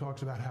Blood, he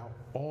talks about how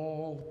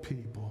all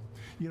people,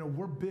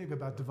 we're big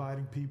about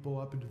dividing people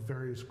up into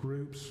various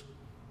groups,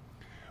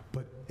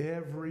 but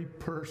every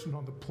person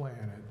on the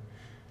planet,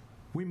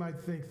 we might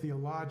think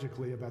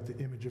theologically about the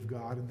image of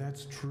God, and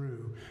that's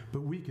true,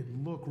 but we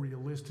can look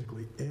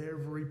realistically.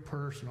 Every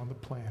person on the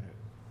planet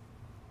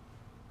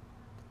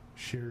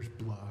shares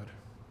blood.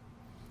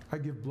 I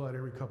give blood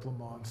every couple of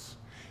months,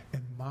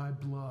 and my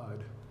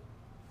blood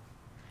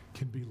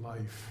can be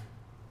life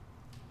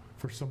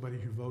for somebody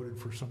who voted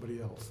for somebody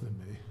else than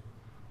me.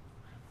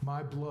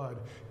 My blood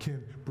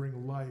can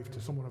bring life to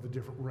someone of a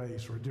different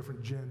race or a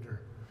different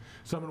gender,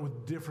 someone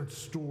with different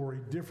story,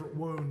 different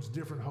wounds,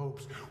 different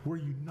hopes. We're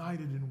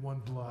united in one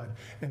blood,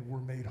 and we're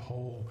made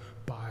whole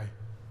by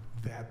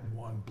that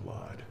one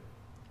blood,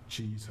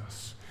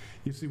 Jesus.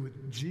 You see,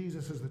 with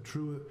Jesus as the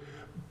true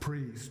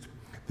priest,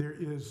 there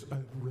is a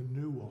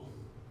renewal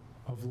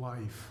of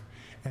life,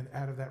 and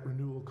out of that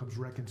renewal comes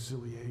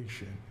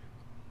reconciliation.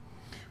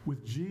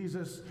 With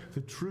Jesus,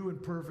 the true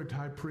and perfect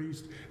high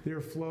priest,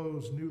 there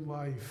flows new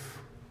life,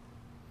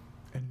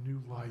 and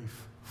new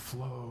life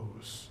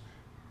flows.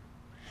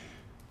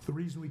 The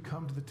reason we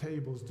come to the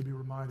table is to be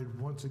reminded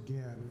once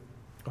again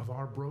of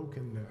our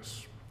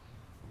brokenness,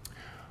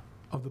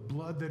 of the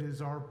blood that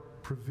is our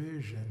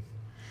provision,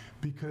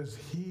 because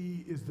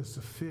he is the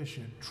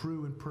sufficient,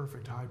 true, and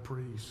perfect high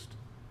priest.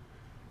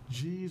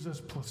 Jesus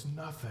plus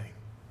nothing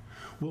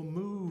will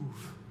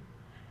move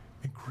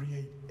and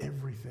create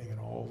everything and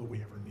all that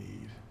we ever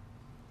need.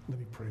 Let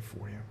me pray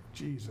for you.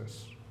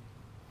 Jesus.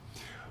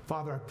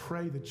 Father, I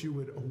pray that you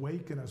would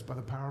awaken us by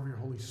the power of your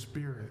Holy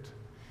Spirit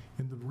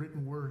in the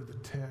written word of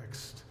the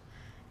text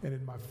and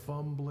in my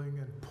fumbling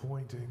and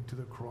pointing to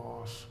the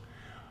cross,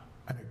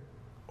 an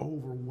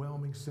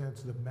overwhelming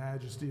sense of the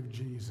majesty of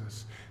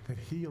Jesus, that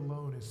he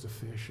alone is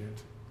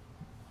sufficient,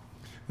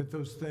 that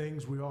those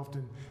things we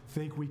often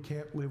think we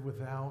can't live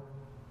without,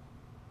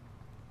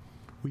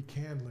 we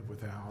can live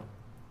without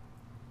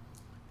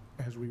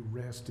as we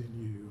rest in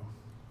you.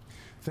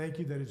 Thank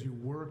you that as you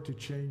work to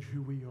change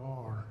who we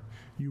are,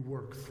 you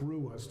work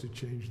through us to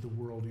change the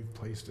world you've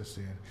placed us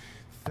in.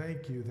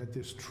 Thank you that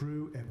this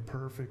true and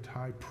perfect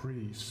high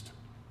priest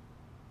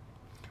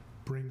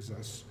brings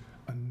us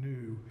a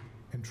new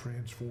and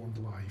transformed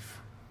life.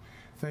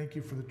 Thank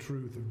you for the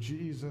truth of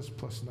Jesus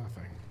plus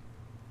nothing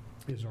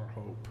is our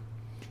hope,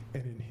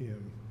 and in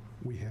him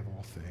we have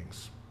all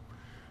things.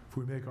 If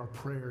we make our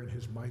prayer in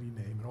his mighty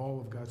name, and all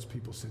of God's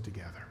people sit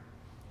together.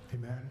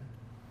 Amen.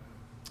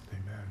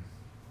 Amen.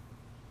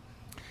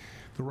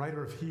 The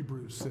writer of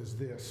Hebrews says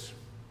this: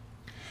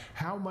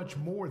 how much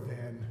more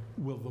then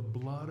will the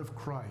blood of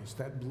Christ,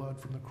 that blood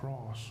from the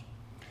cross,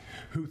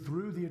 who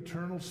through the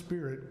eternal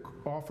Spirit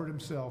offered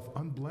himself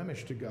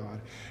unblemished to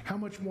God, how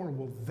much more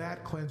will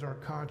that cleanse our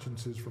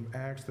consciences from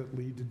acts that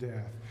lead to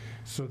death,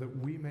 so that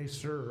we may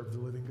serve the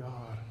living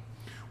God?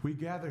 We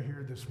gather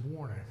here this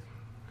morning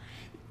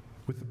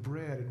with the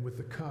bread and with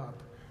the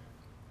cup,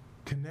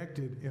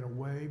 connected in a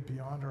way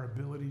beyond our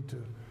ability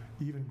to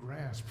even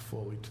grasp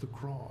fully to the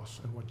cross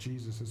and what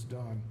Jesus has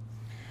done.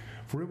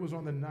 For it was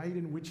on the night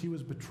in which he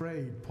was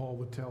betrayed, Paul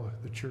would tell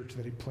the church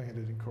that he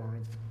planted in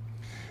Corinth,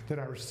 that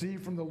I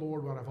received from the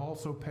Lord what I've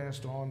also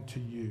passed on to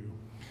you,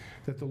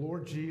 that the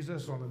Lord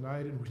Jesus, on the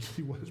night in which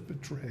he was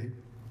betrayed,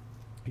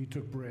 he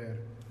took bread,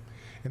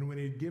 and when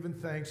he had given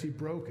thanks, he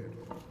broke it,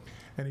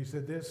 and he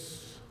said,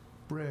 this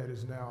bread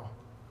is now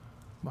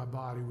my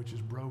body, which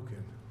is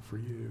broken for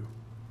you.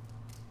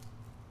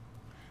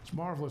 It's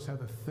marvelous how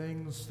the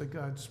things that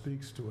God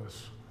speaks to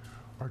us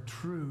are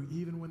true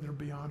even when they're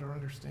beyond our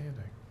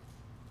understanding.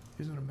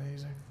 Isn't it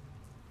amazing?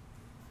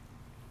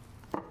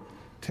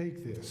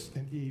 Take this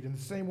and eat. In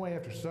the same way,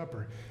 after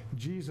supper,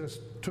 Jesus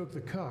took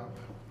the cup.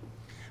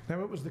 Now,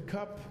 it was the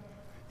cup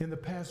in the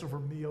Passover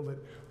meal that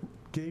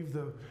gave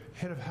the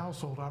head of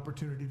household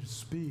opportunity to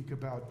speak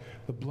about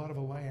the blood of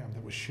a lamb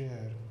that was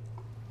shed.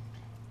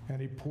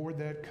 And he poured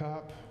that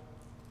cup.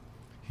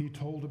 He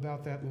told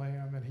about that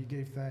lamb, and he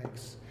gave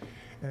thanks.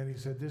 And he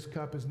said, this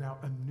cup is now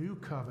a new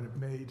covenant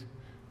made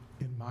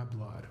in my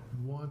blood,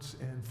 once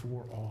and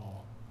for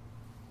all.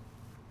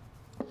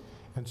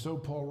 And so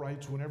Paul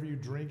writes, whenever you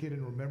drink it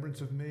in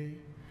remembrance of me,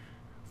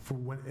 for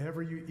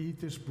whenever you eat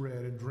this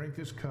bread and drink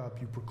this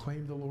cup, you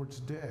proclaim the Lord's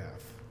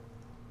death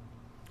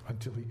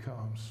until he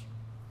comes.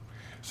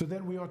 So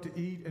then we ought to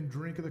eat and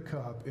drink of the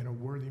cup in a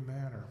worthy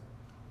manner,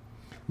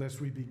 lest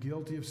we be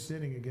guilty of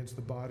sinning against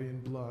the body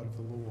and blood of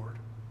the Lord.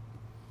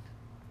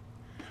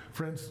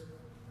 Friends,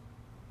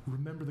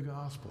 remember the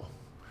gospel.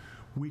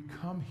 We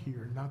come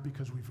here not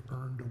because we've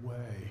earned a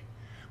way,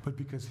 but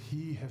because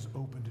he has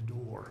opened a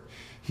door.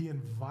 He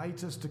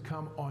invites us to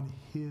come on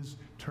his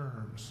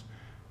terms.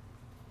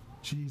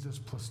 Jesus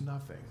plus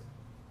nothing.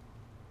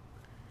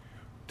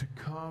 To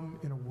come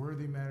in a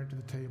worthy manner to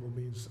the table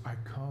means I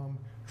come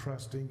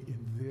trusting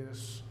in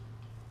this,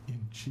 in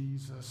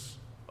Jesus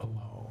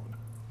alone.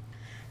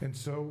 And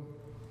so,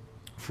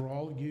 for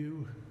all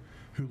you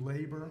who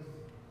labor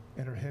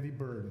and are heavy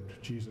burdened,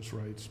 Jesus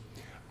writes,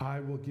 I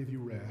will give you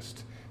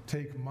rest.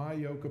 Take my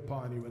yoke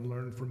upon you and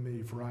learn from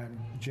me, for I am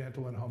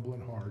gentle and humble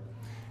in heart,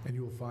 and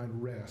you will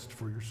find rest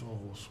for your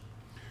souls.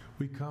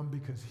 We come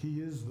because he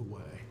is the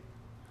way,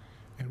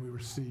 and we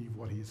receive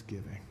what he is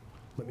giving.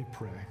 Let me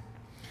pray.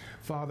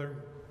 Father,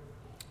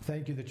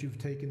 thank you that you've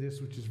taken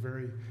this, which is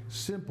very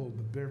simple,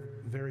 but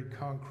very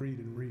concrete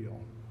and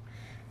real,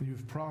 and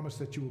you've promised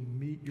that you will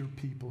meet your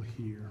people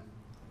here,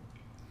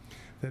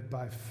 that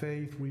by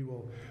faith we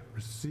will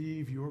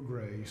receive your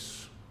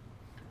grace,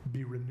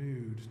 be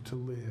renewed to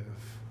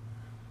live.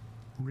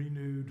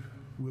 Renewed,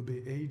 will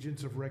be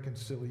agents of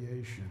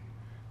reconciliation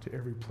to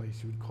every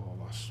place you would call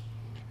us.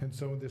 And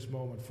so in this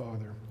moment,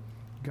 Father,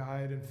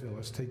 guide and fill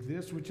us. Take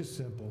this which is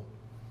simple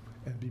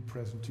and be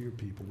present to your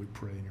people, we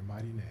pray in your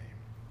mighty name.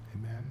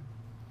 Amen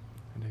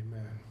and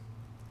amen.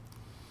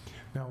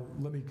 Now,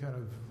 let me kind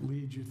of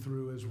lead you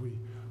through as we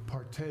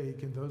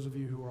partake. And those of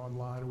you who are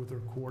online with the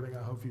recording,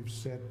 I hope you've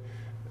set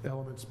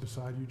elements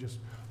beside you. Just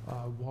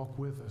walk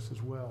with us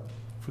as well.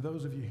 For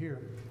those of you here,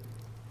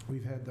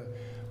 we've had the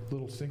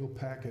little single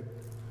packet.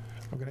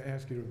 I'm going to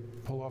ask you to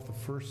pull off the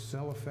first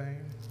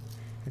cellophane,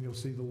 and you'll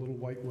see the little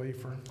white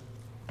wafer.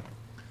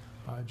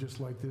 Just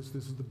like this.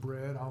 This is the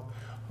bread. I'll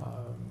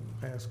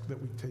ask that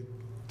we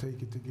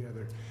take it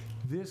together.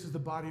 This is the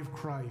body of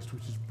Christ,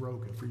 which is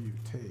broken for you.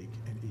 Take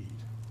and eat.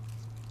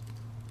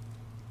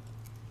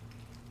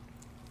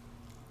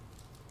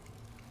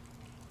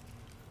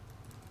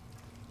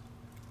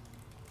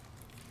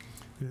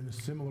 In a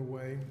similar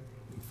way,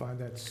 find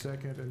that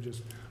second and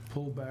just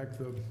pull back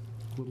the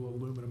little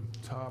aluminum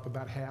top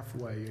about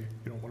halfway. You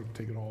don't want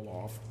to take it all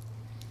off.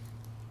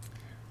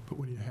 But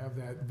when you have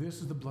that,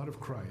 this is the blood of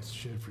Christ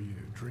shed for you.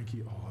 Drink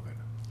ye all of it.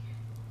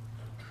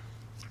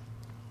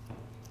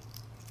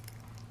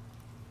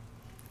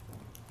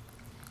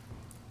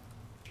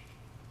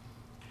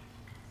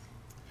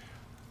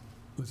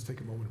 Let's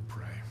take a moment and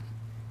pray.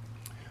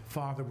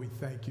 Father, we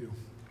thank you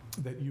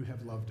that you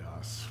have loved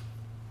us,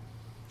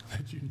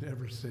 that you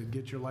never said,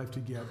 get your life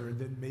together, and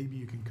then maybe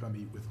you can come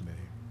eat with me.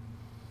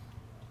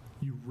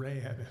 You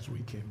ran as we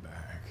came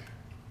back.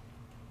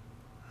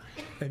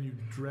 And you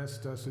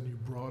dressed us and you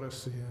brought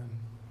us in.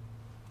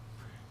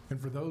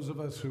 And for those of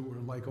us who were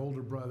like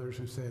older brothers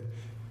who said,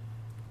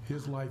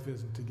 his life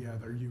isn't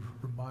together, you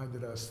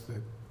reminded us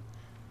that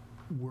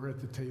we're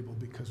at the table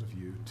because of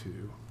you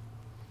too.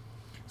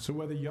 So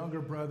whether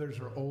younger brothers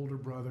or older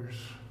brothers,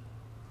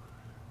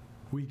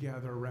 we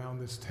gather around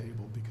this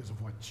table because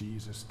of what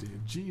Jesus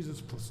did.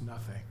 Jesus plus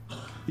nothing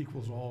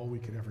equals all we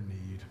could ever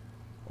need,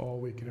 all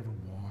we could ever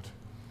want,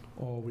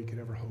 all we could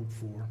ever hope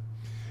for.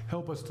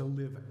 Help us to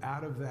live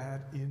out of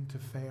that into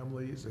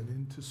families and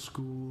into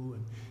school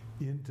and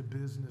into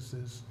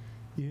businesses,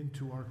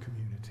 into our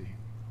community.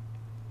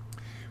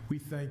 We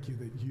thank you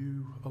that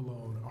you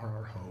alone are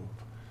our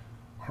hope,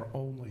 our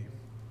only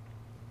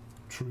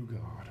true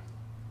God.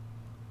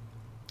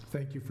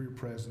 Thank you for your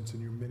presence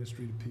and your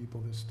ministry to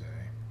people this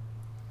day.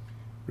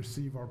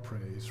 Receive our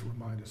praise.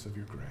 Remind us of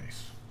your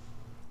grace.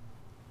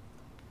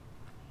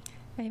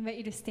 I invite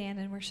you to stand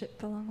and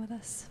worship along with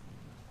us.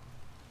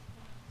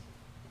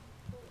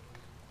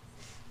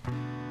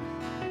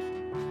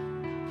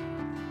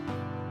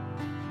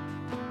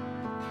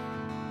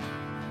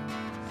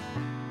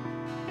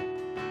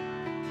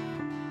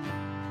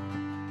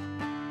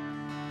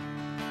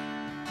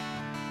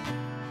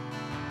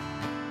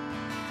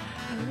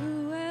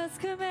 Who else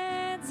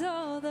commands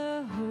all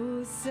the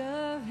hosts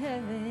of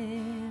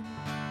heaven?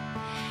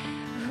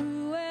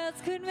 Who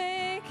else could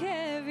make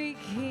every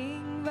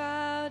king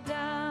bow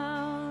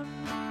down?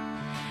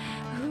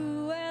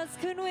 Who else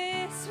could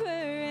whisper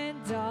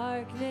and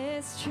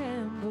darkness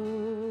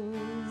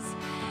trembles?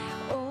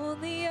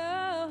 Only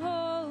a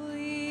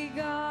holy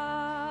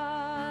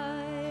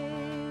God.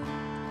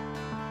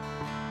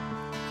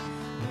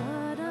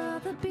 What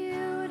other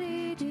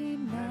beauty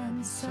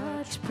demands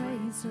such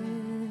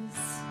praises?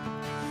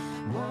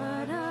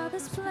 What other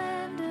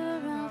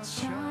splendor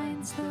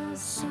outshines the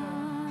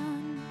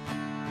sun?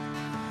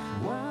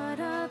 What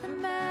other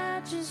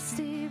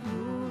majesty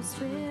rules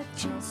with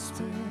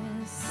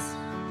justice?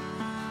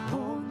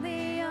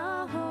 Only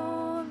a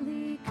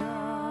holy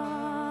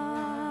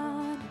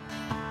God.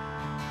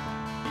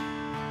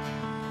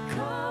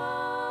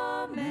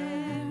 Come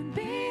and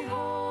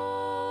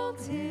behold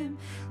him,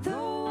 the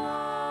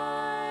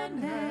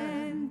one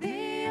and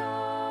the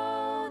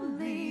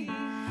only.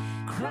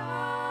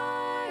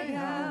 Cry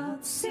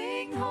out,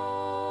 sing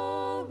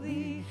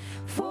holy,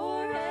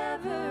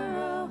 forever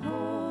a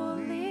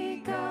holy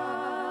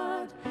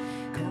God.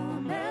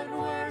 Come and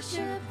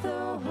worship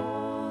the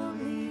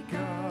holy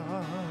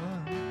God.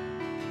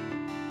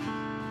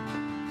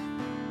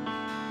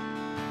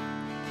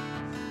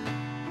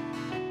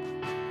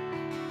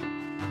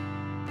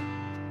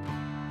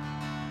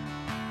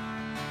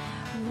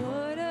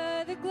 What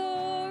other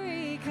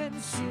glory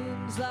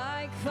consumes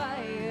like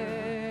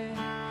fire?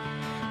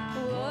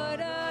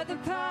 What other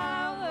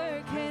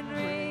power can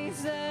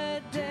raise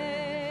the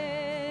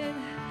dead?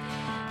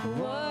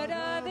 What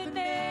other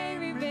name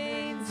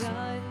remains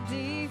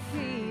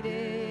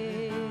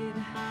undefeated?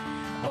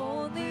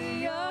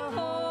 Only a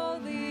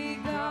holy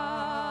God.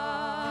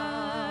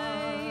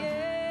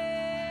 Yeah.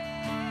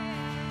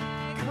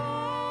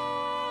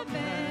 Come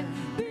and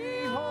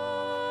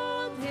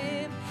behold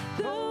him,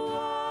 the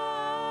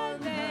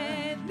one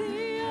and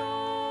the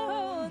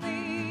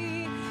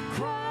only.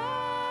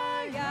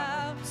 Cry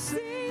out,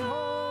 sing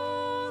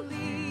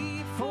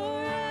holy,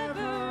 forever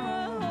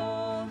a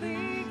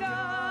holy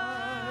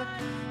God.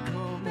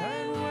 Come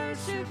and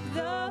worship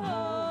the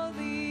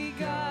holy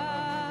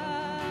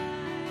God.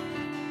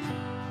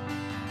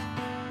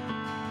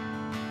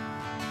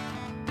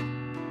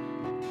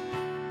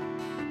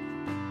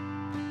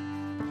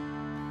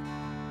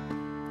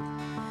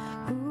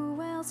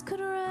 Who else could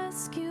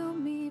rescue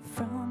me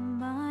from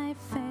my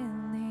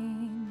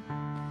failing?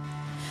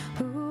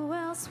 Who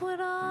else would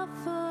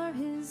offer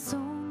his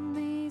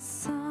only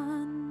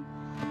son?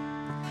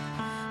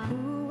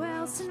 Who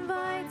else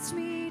invites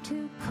me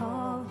to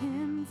call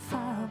him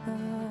Father?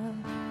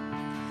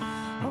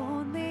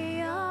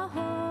 Only a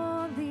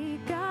holy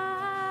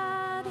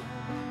God.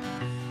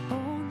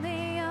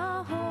 Only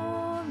a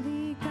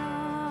holy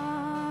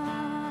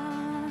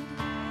God.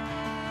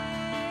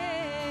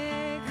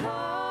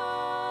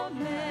 Come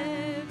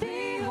and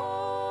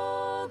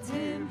behold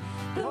him,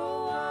 the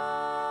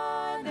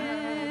one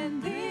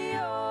and the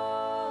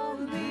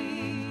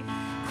only.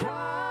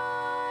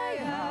 Cry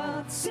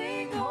out,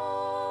 sing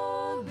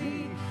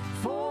holy,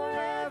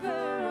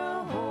 forever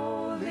a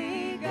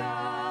holy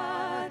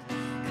God.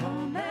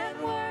 Come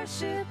and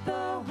worship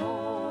the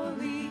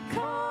holy.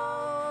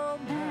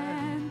 Come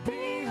and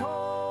behold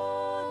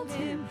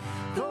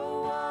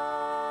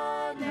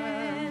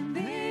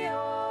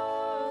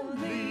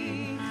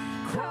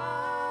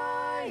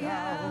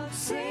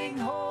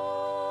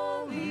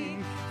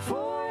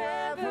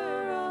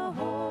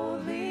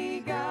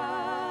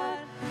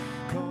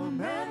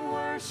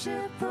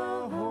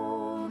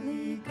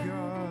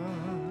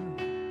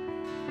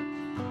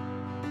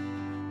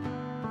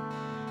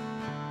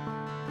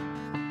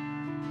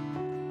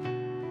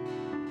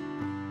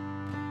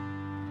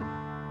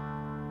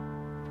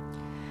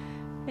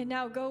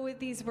Now go with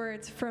these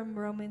words from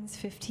Romans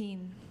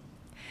 15.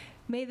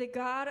 May the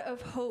God of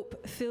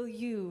hope fill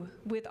you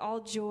with all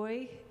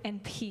joy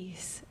and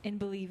peace in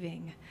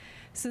believing,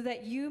 so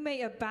that you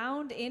may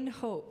abound in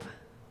hope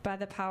by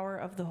the power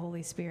of the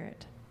Holy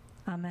Spirit.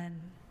 Amen.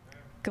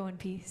 Go in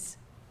peace.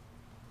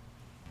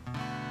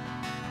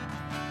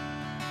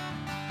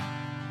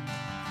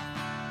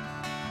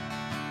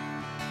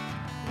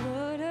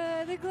 What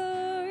other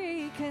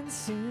glory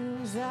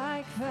consumes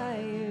like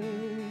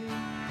fire?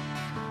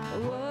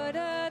 What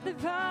other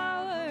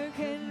power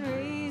can